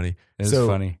pretty funny. It's So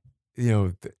funny.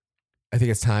 I think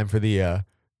it's time for the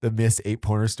missed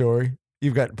 8-pointer story.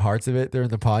 You've gotten parts of it during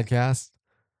the podcast.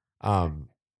 Um,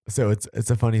 so it's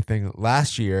a funny thing.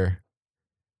 Last year,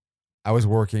 I was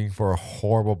working for a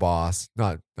horrible boss.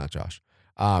 Not Josh.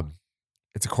 Um,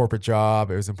 it's a corporate job.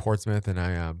 It was in Portsmouth,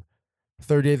 and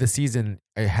third day of the season,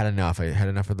 I had enough. I had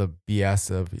enough of the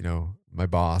BS of my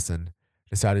boss, and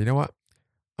decided, you know what,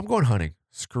 I'm going hunting.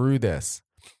 Screw this.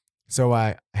 So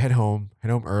I head home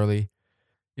early.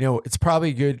 It's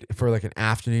probably good for like an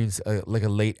afternoon, like a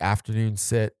late afternoon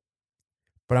sit,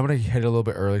 but I'm gonna hit it a little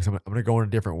bit early because I'm gonna go in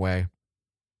a different way.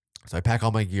 So I pack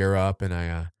all my gear up and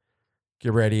I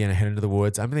get ready and I head into the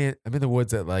woods. I'm in the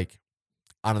woods at like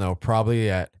I don't know, probably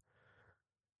at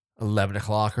 11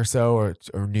 o'clock or so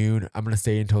or noon. I'm gonna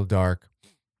stay until dark,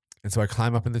 and so I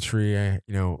climb up in the tree. I'm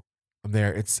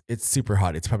there. It's super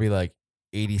hot. It's probably like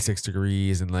 86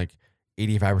 degrees and like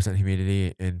 85%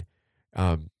 humidity, and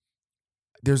um,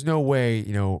 there's no way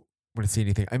I'm gonna see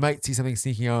anything. I might see something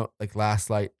sneaking out like last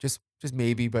light, just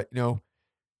maybe, but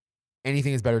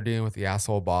anything is better dealing with the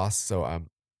asshole boss. So I'm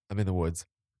in the woods.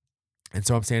 And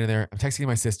so I'm standing there, I'm texting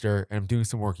my sister and I'm doing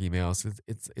some work emails.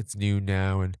 It's noon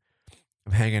now and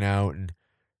I'm hanging out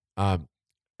um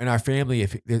and our family,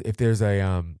 if there's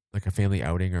a like a family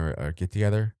outing or a get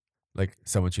together, like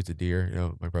someone shoots a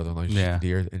deer, my brother-in-law shoots a Yeah.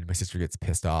 deer and my sister gets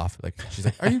pissed off. Like she's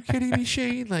like, "Are you kidding me,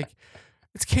 Shane? Like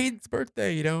it's Caden's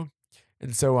birthday."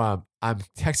 And so I'm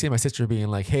texting my sister being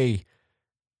like, "Hey,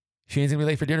 Shane's gonna be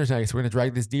late for dinner tonight, so we're gonna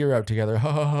drag this deer out together."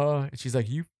 Ha ha ha. And she's like,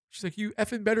 you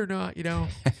effing better not.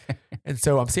 And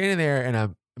so I'm standing there and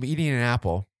I'm eating an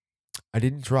apple. I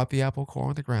didn't drop the apple core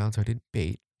on the ground, so I didn't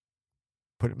bait.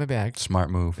 Put it in my bag. Smart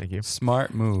move. Thank you.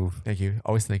 Smart move. Thank you.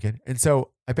 Always thinking. And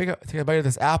so take a bite of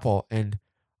this apple, and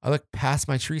I look past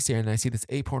my tree stand and I see this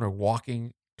 8-pointer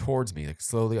walking towards me, like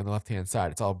slowly on the left hand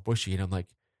side. It's all bushy, and I'm like,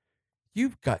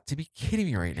 "You've got to be kidding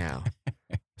me right now."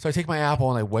 So I take my apple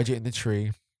and I wedge it in the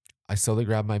tree. I slowly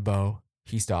grab my bow.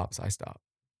 He stops. I stop.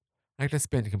 I have to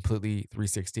spin completely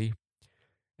 360.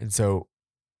 And so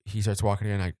he starts walking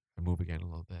again. I move again a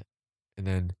little bit. And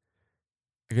then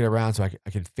I get around so I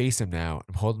can face him now.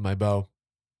 I'm holding my bow.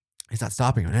 He's not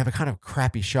stopping. And I have a kind of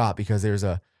crappy shot because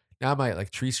now my like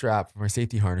tree strap for my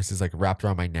safety harness is like wrapped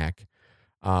around my neck.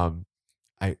 Um,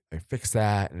 I fix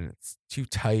that and it's too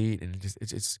tight and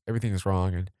it's everything is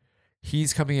wrong. And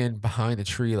he's coming in behind the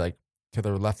tree, like to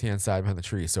the left hand side behind the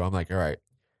tree. So I'm like, all right,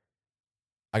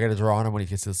 I got to draw on him when he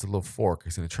gets to this little fork.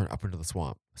 He's going to turn up into the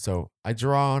swamp. So I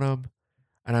draw on him.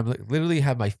 and I'm like, literally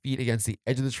have my feet against the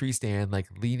edge of the tree stand, like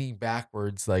leaning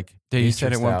backwards, like Yeah, you said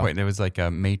Matrix at one style. point there was like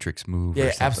a Matrix move or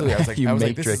Yeah, something. absolutely. You I was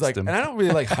like, this is matrixed like, him. and I don't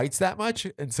really like heights that much,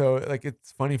 and so like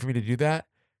it's funny for me to do that.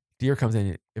 Deer comes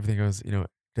in, everything goes,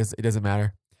 it doesn't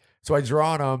matter. So I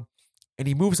draw on him, and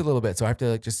he moves a little bit, so I have to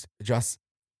like just adjust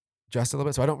a little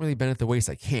bit. So I don't really bend at the waist.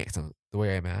 I can't 'cause I'm the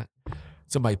way I'm at.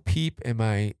 So my peep and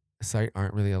my sight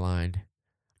aren't really aligned.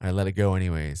 I let it go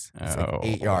anyways. It's like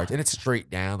 8 yards, Oh. and it's straight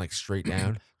down, like straight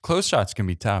down. Close shots can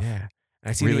be tough. Yeah, and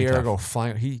I see the Really arrow tough. go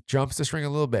flying. He jumps the string a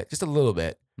little bit, just a little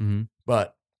bit, Mhm.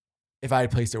 but if I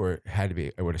had placed it where it had to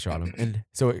be, I would have shot him. And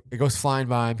so it goes flying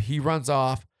by him. He runs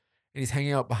off, and he's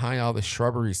hanging out behind all the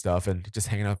shrubbery stuff and just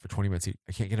hanging out for 20 minutes.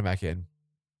 I can't get him back in,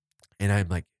 and I'm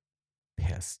like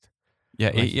pissed. Yeah,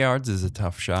 I'm 8 like, yards is a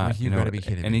tough shot. you gotta be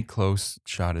kidding Any me. close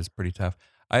shot is pretty tough.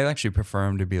 I actually prefer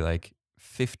them to be like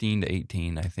 15 to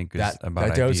 18, I think is about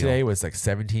That doe ideal. today was like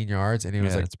 17 yards, and it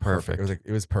was Yeah, like that's perfect. perfect.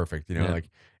 It was perfect, Yeah. like,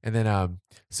 and then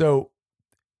so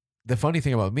the funny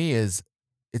thing about me is,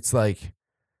 it's like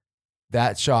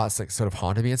that shot's like sort of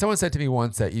haunted me. And someone said to me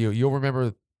once that you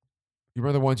remember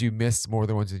the ones you missed more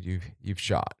than the ones that you've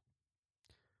shot.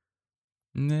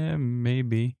 Nah,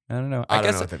 maybe. I don't know. I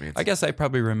don't know what that I means. guess I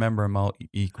probably remember them all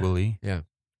equally, Yeah.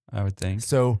 I would think.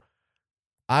 So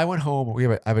I went home. I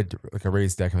have like a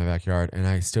raised deck in my backyard, and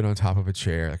I stood on top of a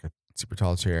chair, like a super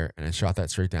tall chair, and I shot that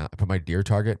straight down. I put my deer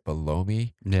target below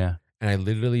me, Yeah. and I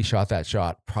literally shot that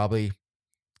shot probably,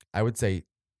 I would say,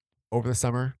 over the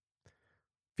summer,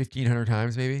 1,500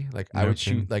 times maybe. Like No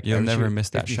kidding. I You'll would shoot never it miss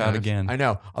that 50 shot times. again. I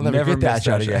know. I'll never Never get miss that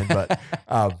shot that again, but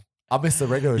shot. I'll miss the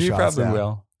regular You shots probably now.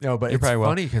 will. No, but You it's probably will.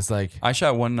 funny because like I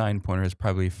shot one 9-pointer. It's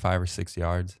probably 5 or 6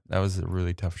 yards. That was a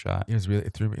really tough shot.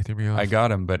 it threw me off. I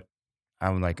got him, but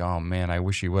I'm like, oh man, I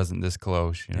wish he wasn't this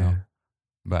close, Yeah.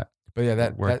 But But yeah,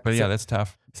 it worked. But yeah, that's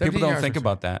tough. People 17 don't yards think works.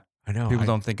 about that. I know. People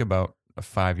don't think about a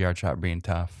 5-yard shot being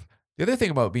tough. The other thing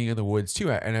about being in the woods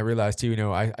too, and I realized too,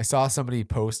 I saw somebody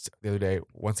post the other day,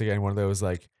 once again, one of those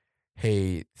like,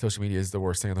 hey, social media is the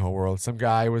worst thing in the whole world. Some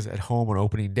guy was at home on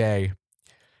opening day,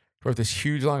 wrote this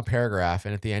huge long paragraph,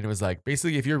 and at the end it was like,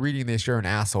 basically, if you're reading this, you're an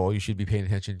asshole. You should be pay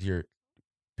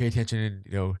attention,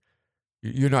 and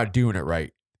you're not doing it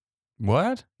right.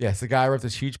 What? Yes, the guy wrote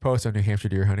this huge post on New Hampshire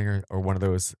deer hunting, or one of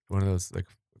those like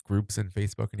groups in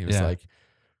Facebook, and he was Yeah. like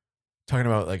talking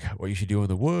about like what you should do in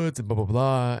the woods and blah blah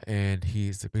blah. And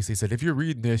he's basically said, if you're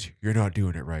reading this, you're not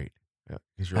doing it right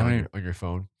because you're I on mean, on your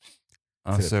phone.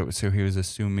 oh, so he was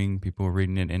assuming people were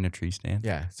reading it in a tree stand.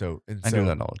 Yeah. So I do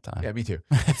that all the time. Yeah, me too.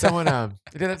 Someone I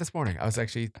did that this morning. I was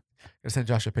actually gonna send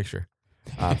Josh a picture.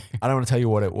 I don't want to tell you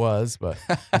what it was, but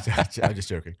I'm just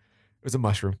joking. It was a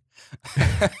mushroom.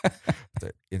 It's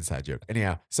an inside joke.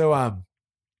 Anyhow, so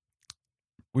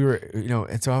we were,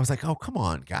 and so I was like, oh come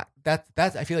on, God,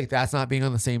 that's I feel like that's not being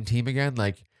on the same team again.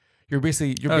 Like you're Oh,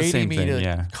 baiting same me thing, to like,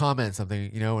 yeah. comment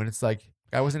something, and it's like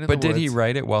I wasn't in But the did woods. he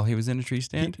write it while he was in a tree He,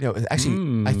 stand?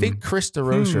 actually, I think Chris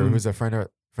DeRocher, Hmm. who's a friend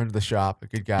of the shop, a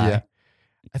good guy. Yeah.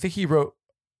 I think he wrote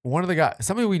one of the guys,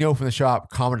 somebody we know from the shop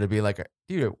commented to be like,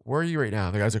 dude, where are you right now?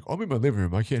 And the guy's like, I'm in my living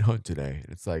room. I can't hunt today. And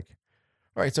it's like,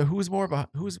 all right, so who's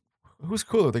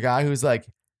cooler? The guy who's like,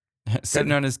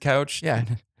 Sitting on his couch. yeah,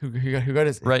 who got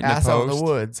his Writing a ass out in the post.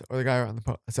 woods, or the guy on the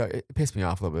post. So it pissed me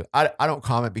off a little bit. I don't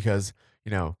comment because,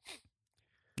 No,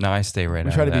 I stay right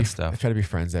we out try of to that be stuff. I try to be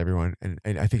friends to everyone. And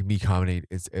I think me commenting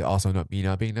is also not me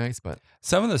not being nice, but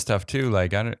Some of the stuff too,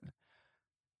 like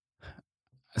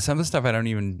some of the stuff I don't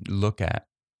even look at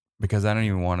because I don't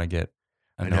even want to get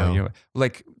I annoyed. know.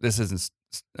 Like this isn't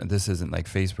like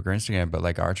Facebook or Instagram, but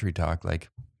like Archery Talk. Like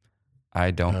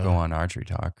I don't go on Archery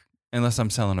Talk unless I'm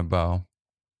selling a bow.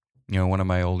 One of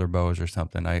my older bows or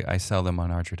something. I sell them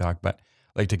on Archery Talk, but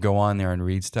like to go on there and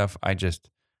read stuff, I just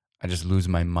lose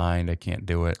my mind. I can't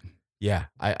do it. yeah,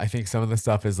 I think some of the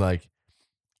stuff is like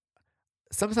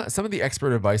some of the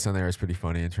expert advice on there is pretty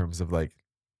funny in terms of like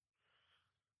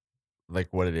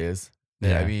what it is.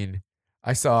 Yeah, I Yeah. mean,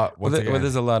 I saw once again.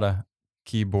 There's a lot of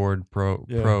keyboard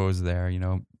Yeah. pros there.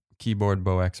 Keyboard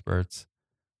bow experts.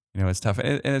 It's tough,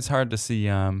 and it's hard to see.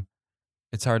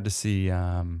 It's hard to see.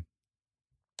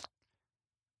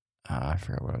 I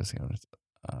forgot what I was going.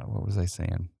 What was I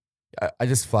saying? I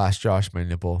just flashed Josh my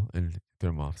nipple and threw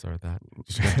him off. Sorry about Got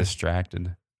that.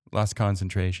 distracted, lost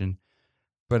concentration.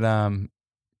 But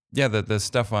yeah, the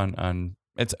stuff on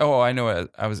it's. Oh, I know.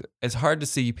 It's hard to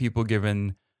see people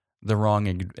giving the wrong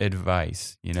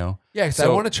advice. Yeah, because I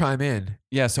So- want to chime in.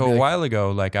 Yeah, so be a like- while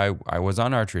ago, like I was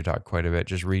on Archery Talk quite a bit,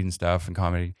 just reading stuff and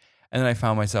commenting, and then I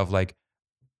found myself like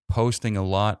posting a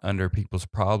lot under people's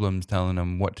problems, telling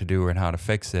them what to do and how to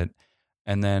fix it,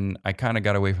 and then I kind of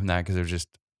got away from that because it was just,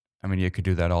 I mean, you could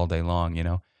do that all day long,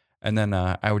 And then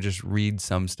I would just read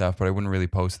some stuff, but I wouldn't really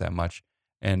post that much.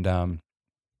 And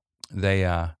they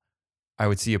I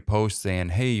would see a post saying,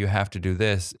 "Hey, you have to do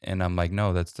this," and I'm like,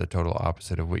 "No, that's the total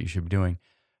opposite of what you should be doing."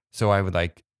 So I would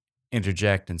like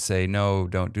interject and say, "No,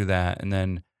 don't do that," and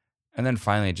then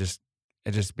finally it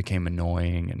just became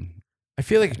annoying, and I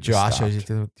feel I like just Josh says you have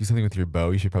stopped. to do something with your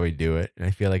bow. You should probably do it. And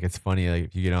I feel like it's funny, like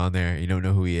if you get on there, and you don't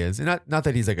know who he is, and not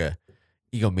that he's like a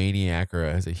egomaniac or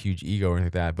has a huge ego or anything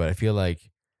like that, but I feel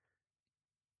like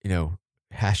you know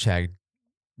hashtag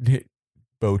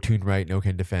bow tuned right, no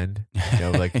can defend.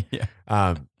 Like Yeah.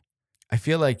 um, I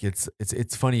feel like it's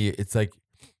funny. It's like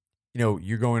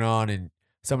you're going on and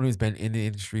someone who's been in the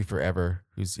industry forever,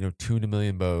 who's tuned a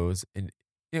million bows, and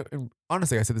and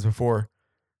honestly, I said this before,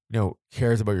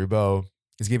 cares about your bow,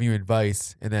 is giving you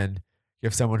advice, and then you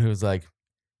have someone who's like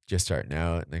just starting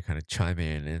out and they kind of chime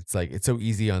in, and it's like it's so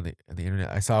easy on the internet.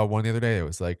 I saw one the other day. It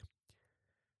was like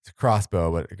it's a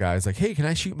crossbow, but a guy's like, "Hey, can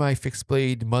I shoot my fixed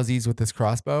blade muzzies with this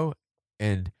crossbow?"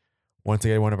 And once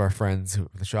again, one of our friends who,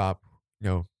 at the shop, you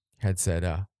know, had said,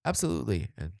 "Absolutely,"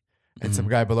 and some Mhm.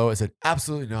 guy below it said,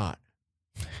 "Absolutely not."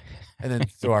 And then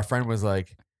so our friend was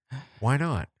like, "Why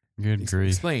not?" Good grief.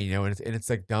 Explain, and it's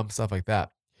like dumb stuff like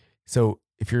that. So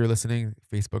if you're listening,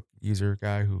 Facebook user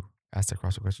guy who asked that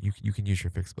crossbow question, you can use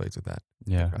your fixed blades with that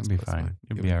Yeah, it'll be crossbow. It's fine. fine.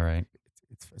 You'll be all right.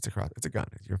 It's a gun.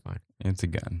 You're fine. It's a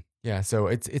gun. Yeah. So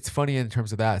it's funny in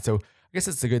terms of that. So I guess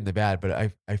it's the good and the bad, but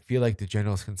I feel like the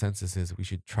general consensus is we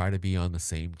should try to be on the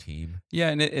same team. Yeah,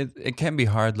 and it can be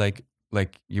hard. Like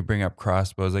you bring up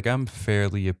crossbows. Like I'm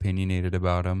fairly opinionated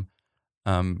about them,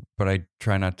 but I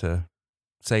try not to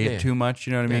say Yeah. it Yeah. too much.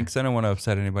 You know what I mean? Yeah. Because I don't want to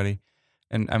upset anybody.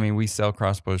 And I mean, we sell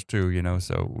crossbows too.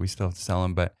 So we still have to sell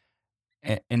them. But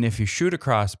and if you shoot a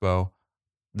crossbow,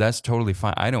 that's totally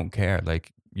fine. I don't care.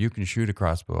 Like you can shoot a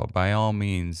crossbow by all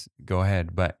means. Go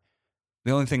ahead. But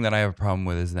the only thing that I have a problem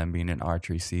with is them being an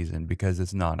archery season because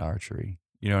it's not archery.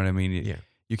 You know what I mean? Yeah.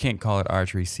 You can't call it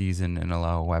archery season and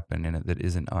allow a weapon in it that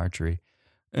isn't archery.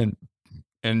 And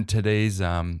in today's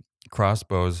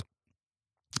crossbows,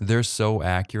 they're so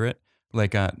accurate.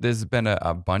 Like there's been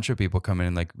a bunch of people coming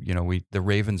in. Like we the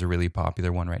Ravens are really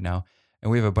popular one right now,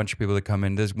 and we have a bunch of people that come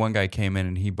in. There's one guy came in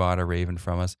and he bought a Raven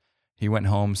from us. He went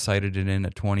home, sighted it in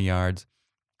at 20 yards,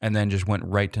 and then just went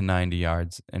right to 90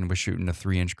 yards and was shooting a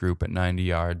 3-inch group at 90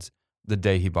 yards the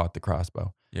day he bought the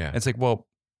crossbow. Yeah. And it's like, well,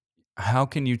 how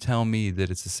can you tell me that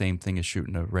it's the same thing as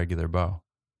shooting a regular bow?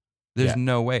 There's Yeah.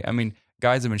 no way. I mean,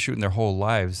 guys have been shooting their whole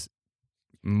lives.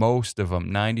 Most of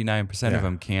them, 99% of Yeah.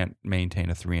 them can't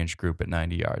maintain a 3-inch group at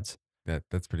 90 yards.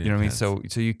 That's pretty You know what I mean?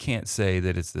 intense. So you can't say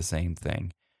that it's the same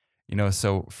thing.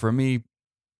 So for me,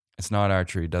 it's not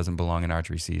archery. It doesn't belong in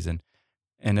archery season.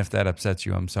 And if that upsets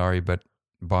you, I'm sorry, but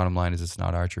bottom line is it's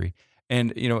not archery.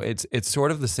 And it's sort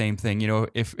of the same thing.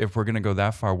 If we're gonna go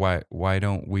that far, why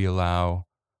don't we allow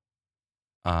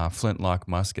flintlock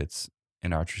muskets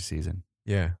in archery season?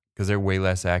 Yeah. Because they're way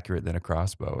less accurate than a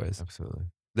crossbow is. Absolutely.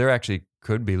 They're actually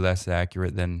could be less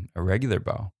accurate than a regular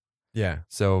bow. Yeah.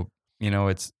 So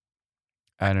it's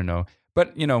I don't know,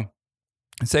 but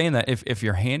saying that if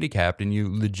you're handicapped and you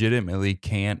legitimately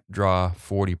can't draw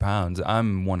 40 pounds,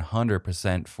 I'm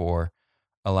 100% for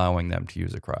allowing them to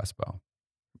use a crossbow.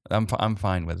 I'm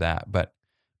fine with that. But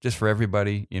just for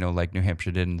everybody, like New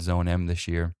Hampshire did in Zone M this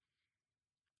year,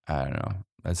 I don't know.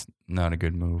 That's not a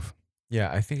good move.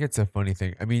 Yeah. I think it's a funny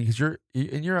thing. I mean, because you're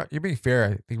being fair.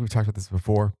 I think we've talked about this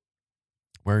before,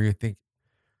 where you think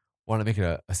want to make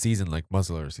it a season like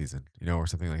muzzleloader season, or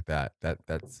something like that.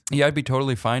 That's Yeah, I'd be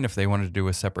totally fine if they wanted to do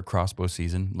a separate crossbow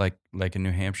season, like in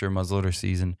New Hampshire muzzleloader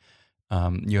season.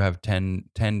 You have ten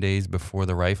days before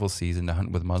the rifle season to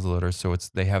hunt with muzzleloaders, so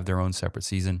they have their own separate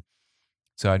season.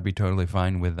 So I'd be totally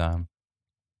fine with them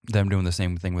doing the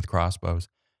same thing with crossbows.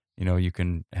 You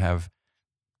can have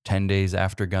 10 days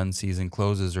after gun season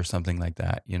closes or something like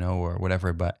that, or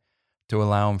whatever. But to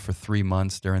allow them for 3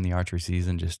 months during the archery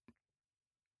season, just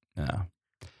no.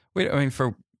 Wait, I mean,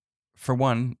 for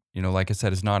one, like I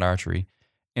said, it's not archery,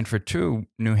 and for two,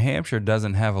 New Hampshire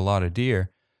doesn't have a lot of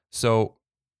deer, so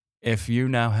if you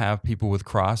now have people with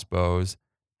crossbows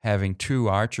having two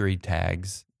archery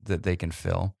tags that they can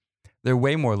fill, they're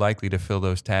way more likely to fill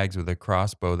those tags with a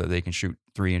crossbow that they can shoot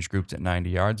 3-inch groups at 90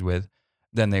 yards with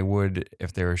than they would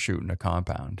if they were shooting a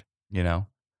compound, you know?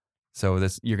 So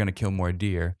you're going to kill more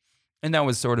deer. And that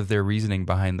was sort of their reasoning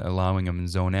behind allowing them in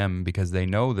Zone M because they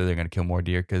know that they're going to kill more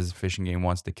deer because fishing game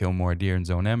wants to kill more deer in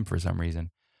Zone M for some reason.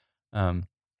 Um,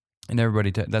 and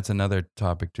that's another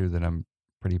topic too that I'm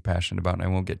pretty passionate about, and I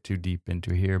won't get too deep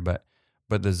into here, but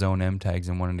the Zone M tags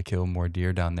and wanting to kill more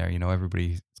deer down there.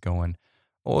 Everybody's going,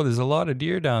 oh, there's a lot of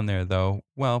deer down there though.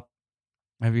 Well,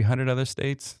 have you hunted other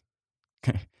states?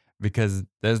 because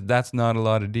that's not a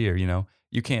lot of deer.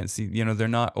 You can't see. They're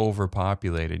not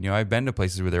overpopulated. I've been to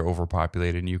places where they're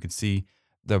overpopulated, and you can see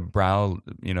the brow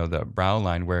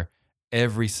line where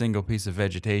every single piece of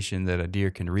vegetation that a deer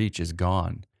can reach is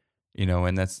gone.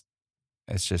 And that's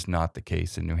just not the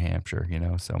case in New Hampshire.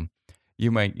 So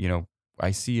you might,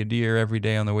 I see a deer every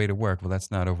day on the way to work. Well,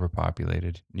 that's not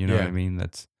overpopulated. You know what I Yeah. mean?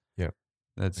 That's Yep.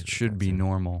 that I agree with should that be too.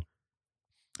 normal.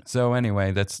 So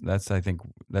anyway, that's I think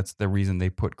that's the reason they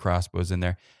put crossbows in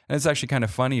there. And it's actually kind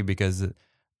of funny because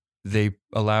they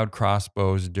allowed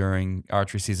crossbows during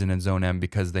archery season in Zone M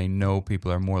because they know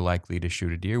people are more likely to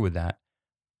shoot a deer with that.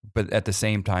 But at the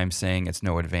same time saying it's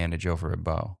no advantage over a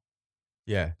bow.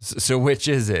 Yeah. So which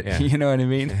is it? Yeah. You know what I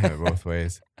mean? Can't have it both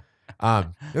ways.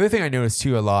 The other thing I noticed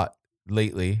too a lot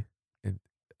lately, and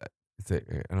I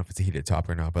don't know if it's a heated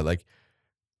topic or not, but like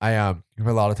I have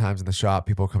a lot of times in the shop,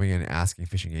 people coming in and asking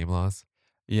fishing game laws.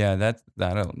 Yeah, that's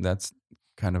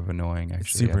kind of annoying It's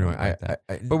actually. I super annoying. don't like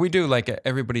that. But we do like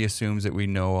everybody assumes that we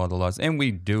know all the laws and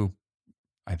we do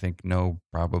I think know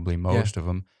probably yeah, most of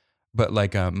them. But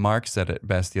like Mark said it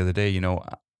best the other day,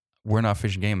 we're not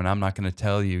fishing game and I'm not going to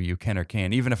tell you you can or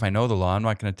can't. Even if I know the law, I'm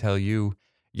not going to tell you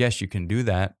yes, you can do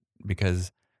that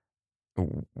because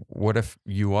what if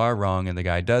you are wrong and the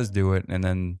guy does do it and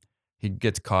then he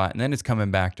gets caught and then it's coming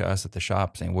back to us at the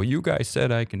shop saying, "Well, you guys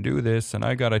said I can do this and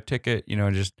I got a ticket,"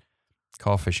 just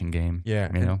call fishing game, yeah.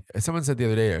 you And know? someone said the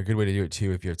other day a good way to do it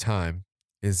too, if you have time,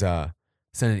 is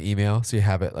send an email so you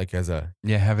have it like as a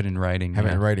Yeah, have it in writing. have it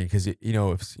in Yeah. writing because if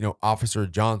Officer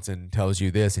Johnson tells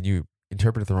you this and you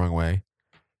interpret it the wrong way,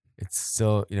 it's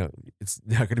still it's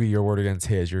not going to be your word against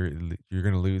his. You're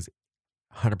going to lose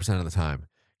 100% of the time.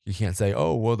 You can't say,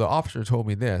 "Oh, well, the officer told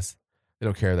me this." They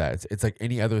don't care that. It's like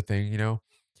any other thing. I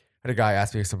had a guy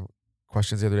ask me some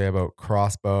questions the other day about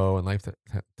crossbow and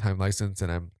lifetime license,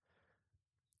 and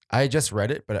I had just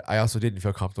read it, but I also didn't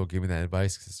feel comfortable giving that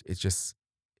advice because it's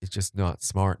just not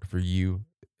smart for you,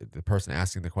 the person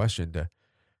asking the question, to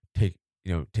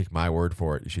take my word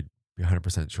for it. You should be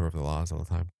 100% sure of the laws all the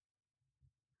time.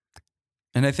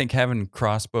 And I think having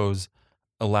crossbows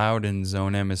allowed in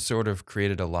Zone M has sort of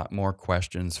created a lot more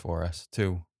questions for us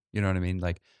too. You know what I mean?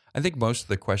 Like I think most of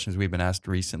the questions we've been asked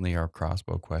recently are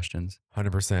crossbow questions.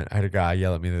 100%. I had a guy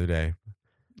yell at me the other day.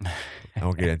 I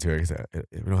won't get into it because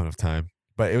we don't have enough time.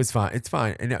 But it was fine. It's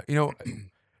fine. And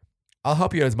I'll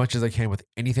help you out as much as I can with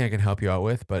anything I can help you out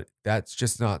with. But that's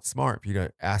just not smart for you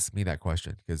to ask me that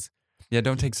question because Yeah,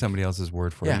 don't take somebody else's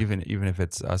word for it. yeah, Even if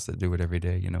it's us that do it every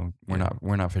day, we're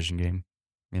yeah. not fishing game,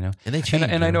 you know. And they And change.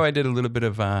 and I know I did a little bit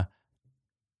of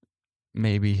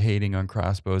maybe hating on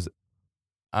crossbows.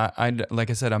 Like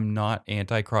I said, I'm not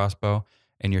anti crossbow,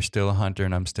 and you're still a hunter,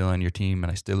 and I'm still on your team,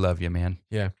 and I still love you, man.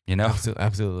 Yeah, You know, absolutely,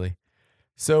 absolutely.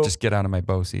 So just get out of my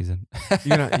bow season.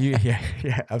 yeah,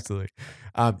 yeah, absolutely.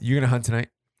 You gonna hunt tonight?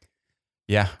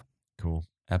 Yeah, Cool.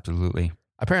 absolutely.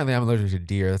 Apparently, I'm allergic to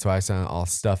deer. That's why I sound all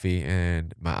stuffy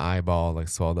and my eyeball like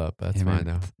swelled up. But that's Hey, fine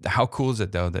man, though. how cool is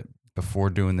it though that before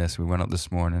doing this, we went out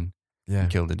this morning and Yeah,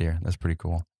 killed a deer? That's pretty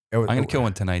cool. I'm gonna it kill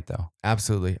one tonight though.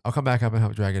 absolutely. I'll come back up and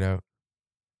help drag it out.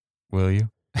 Will you?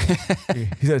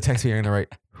 He's gonna text me. I'm gonna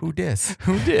write, "Who dis?"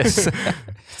 Who dis?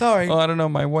 Sorry. Oh, I don't know.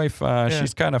 My wife, Yeah.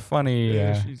 she's kind of funny.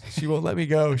 Yeah, she won't let me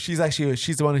go. She's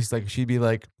the one who's like, she'd be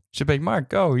like, She'd be like, Mark,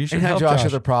 go. You should anytime help Josh Josh.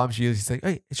 has a problem, she's like,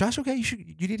 "Hey, is Josh okay?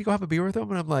 You need to go have a beer with him."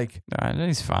 And I'm like, Nah,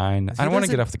 he's fine. He I don't want to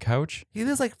doesn't- get off the couch. he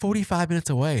lives like 45 minutes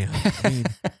away. I mean,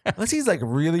 unless he's like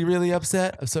really, really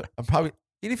upset. So I'm probably,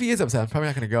 even if he is upset, I'm probably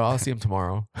not gonna go. I'll see him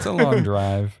tomorrow. It's a long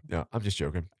drive. No, I'm just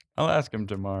joking. I'll ask him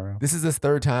tomorrow. This is the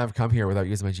third time I've come here without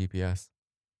using my GPS.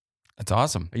 That's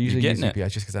awesome. I usually You're use getting it.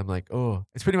 GPS just because I'm like, oh,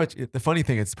 it's pretty much the funny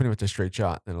thing. It's pretty much a straight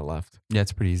shot and a left. Yeah,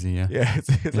 it's pretty easy. Yeah. Yeah, it's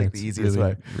Yeah, like the easiest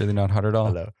really, way. really not hard at I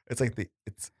all. know. It's like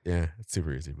it's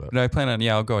super easy. But No, I plan on,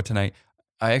 I'll go tonight.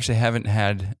 I actually haven't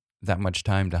had that much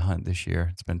time to hunt this year.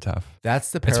 It's been tough.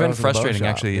 that's the It's been perils of the bow frustrating shop.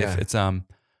 actually. Yeah.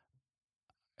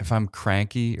 If I'm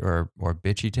cranky or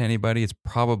bitchy to anybody, it's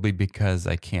probably because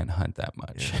I can't hunt that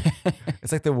much.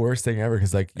 It's like the worst thing ever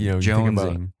because like Like you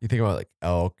jonesing. think about like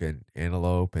elk and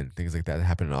antelope and things like that that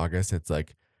happen in August. It's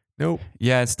like, nope,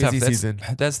 Yeah, it's tough. busy season.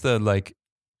 That's the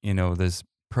there's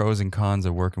pros and cons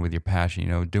of working with your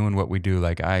passion, doing what we do.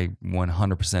 Like I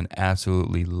 100%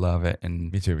 absolutely love it.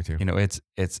 And, Me too. Me too.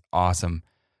 it's awesome,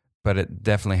 but it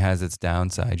definitely has its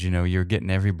downsides. You're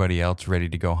getting everybody else ready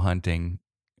to go hunting.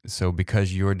 So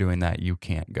because you're doing that, you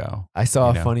can't go. I saw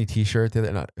you a know? funny T-shirt.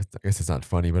 I guess it's not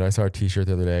funny, but I saw a T-shirt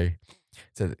the other day. It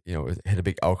said, it had a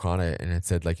big elk on it, and it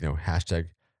said like, hashtag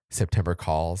September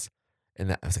calls,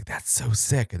 and I was like, that's so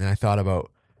sick. And then I thought about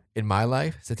in my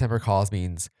life, September calls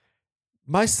means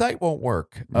My site won't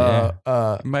work.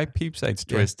 Yeah. My peep site's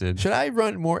Yeah. twisted. Should I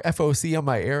run more FOC on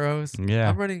my arrows? Yeah.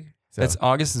 I'm running. So, It's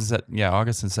August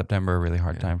and September are a really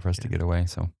hard Yeah, time for us to yeah. get away.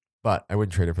 So but I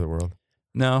wouldn't trade it for the world.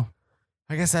 no,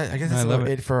 I guess I that's love about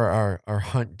it. it for our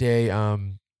hunt day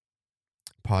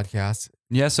podcast.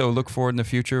 Yeah, so look forward in the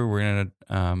future. We're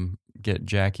gonna get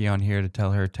Jackie on here to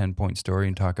tell her 10-point story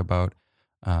and talk about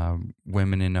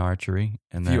women in archery,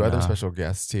 A and few then other special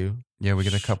guests too. yeah, we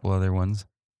get a Shh. couple other ones,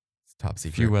 It's top a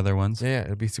secret. few other ones. Yeah,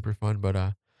 it'll be super fun.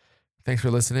 But thanks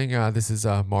for listening. This is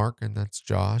Mark, and that's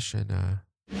Josh. And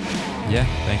Yeah,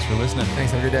 thanks for listening.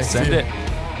 thanks. Have a good day. Send See ya.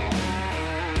 it.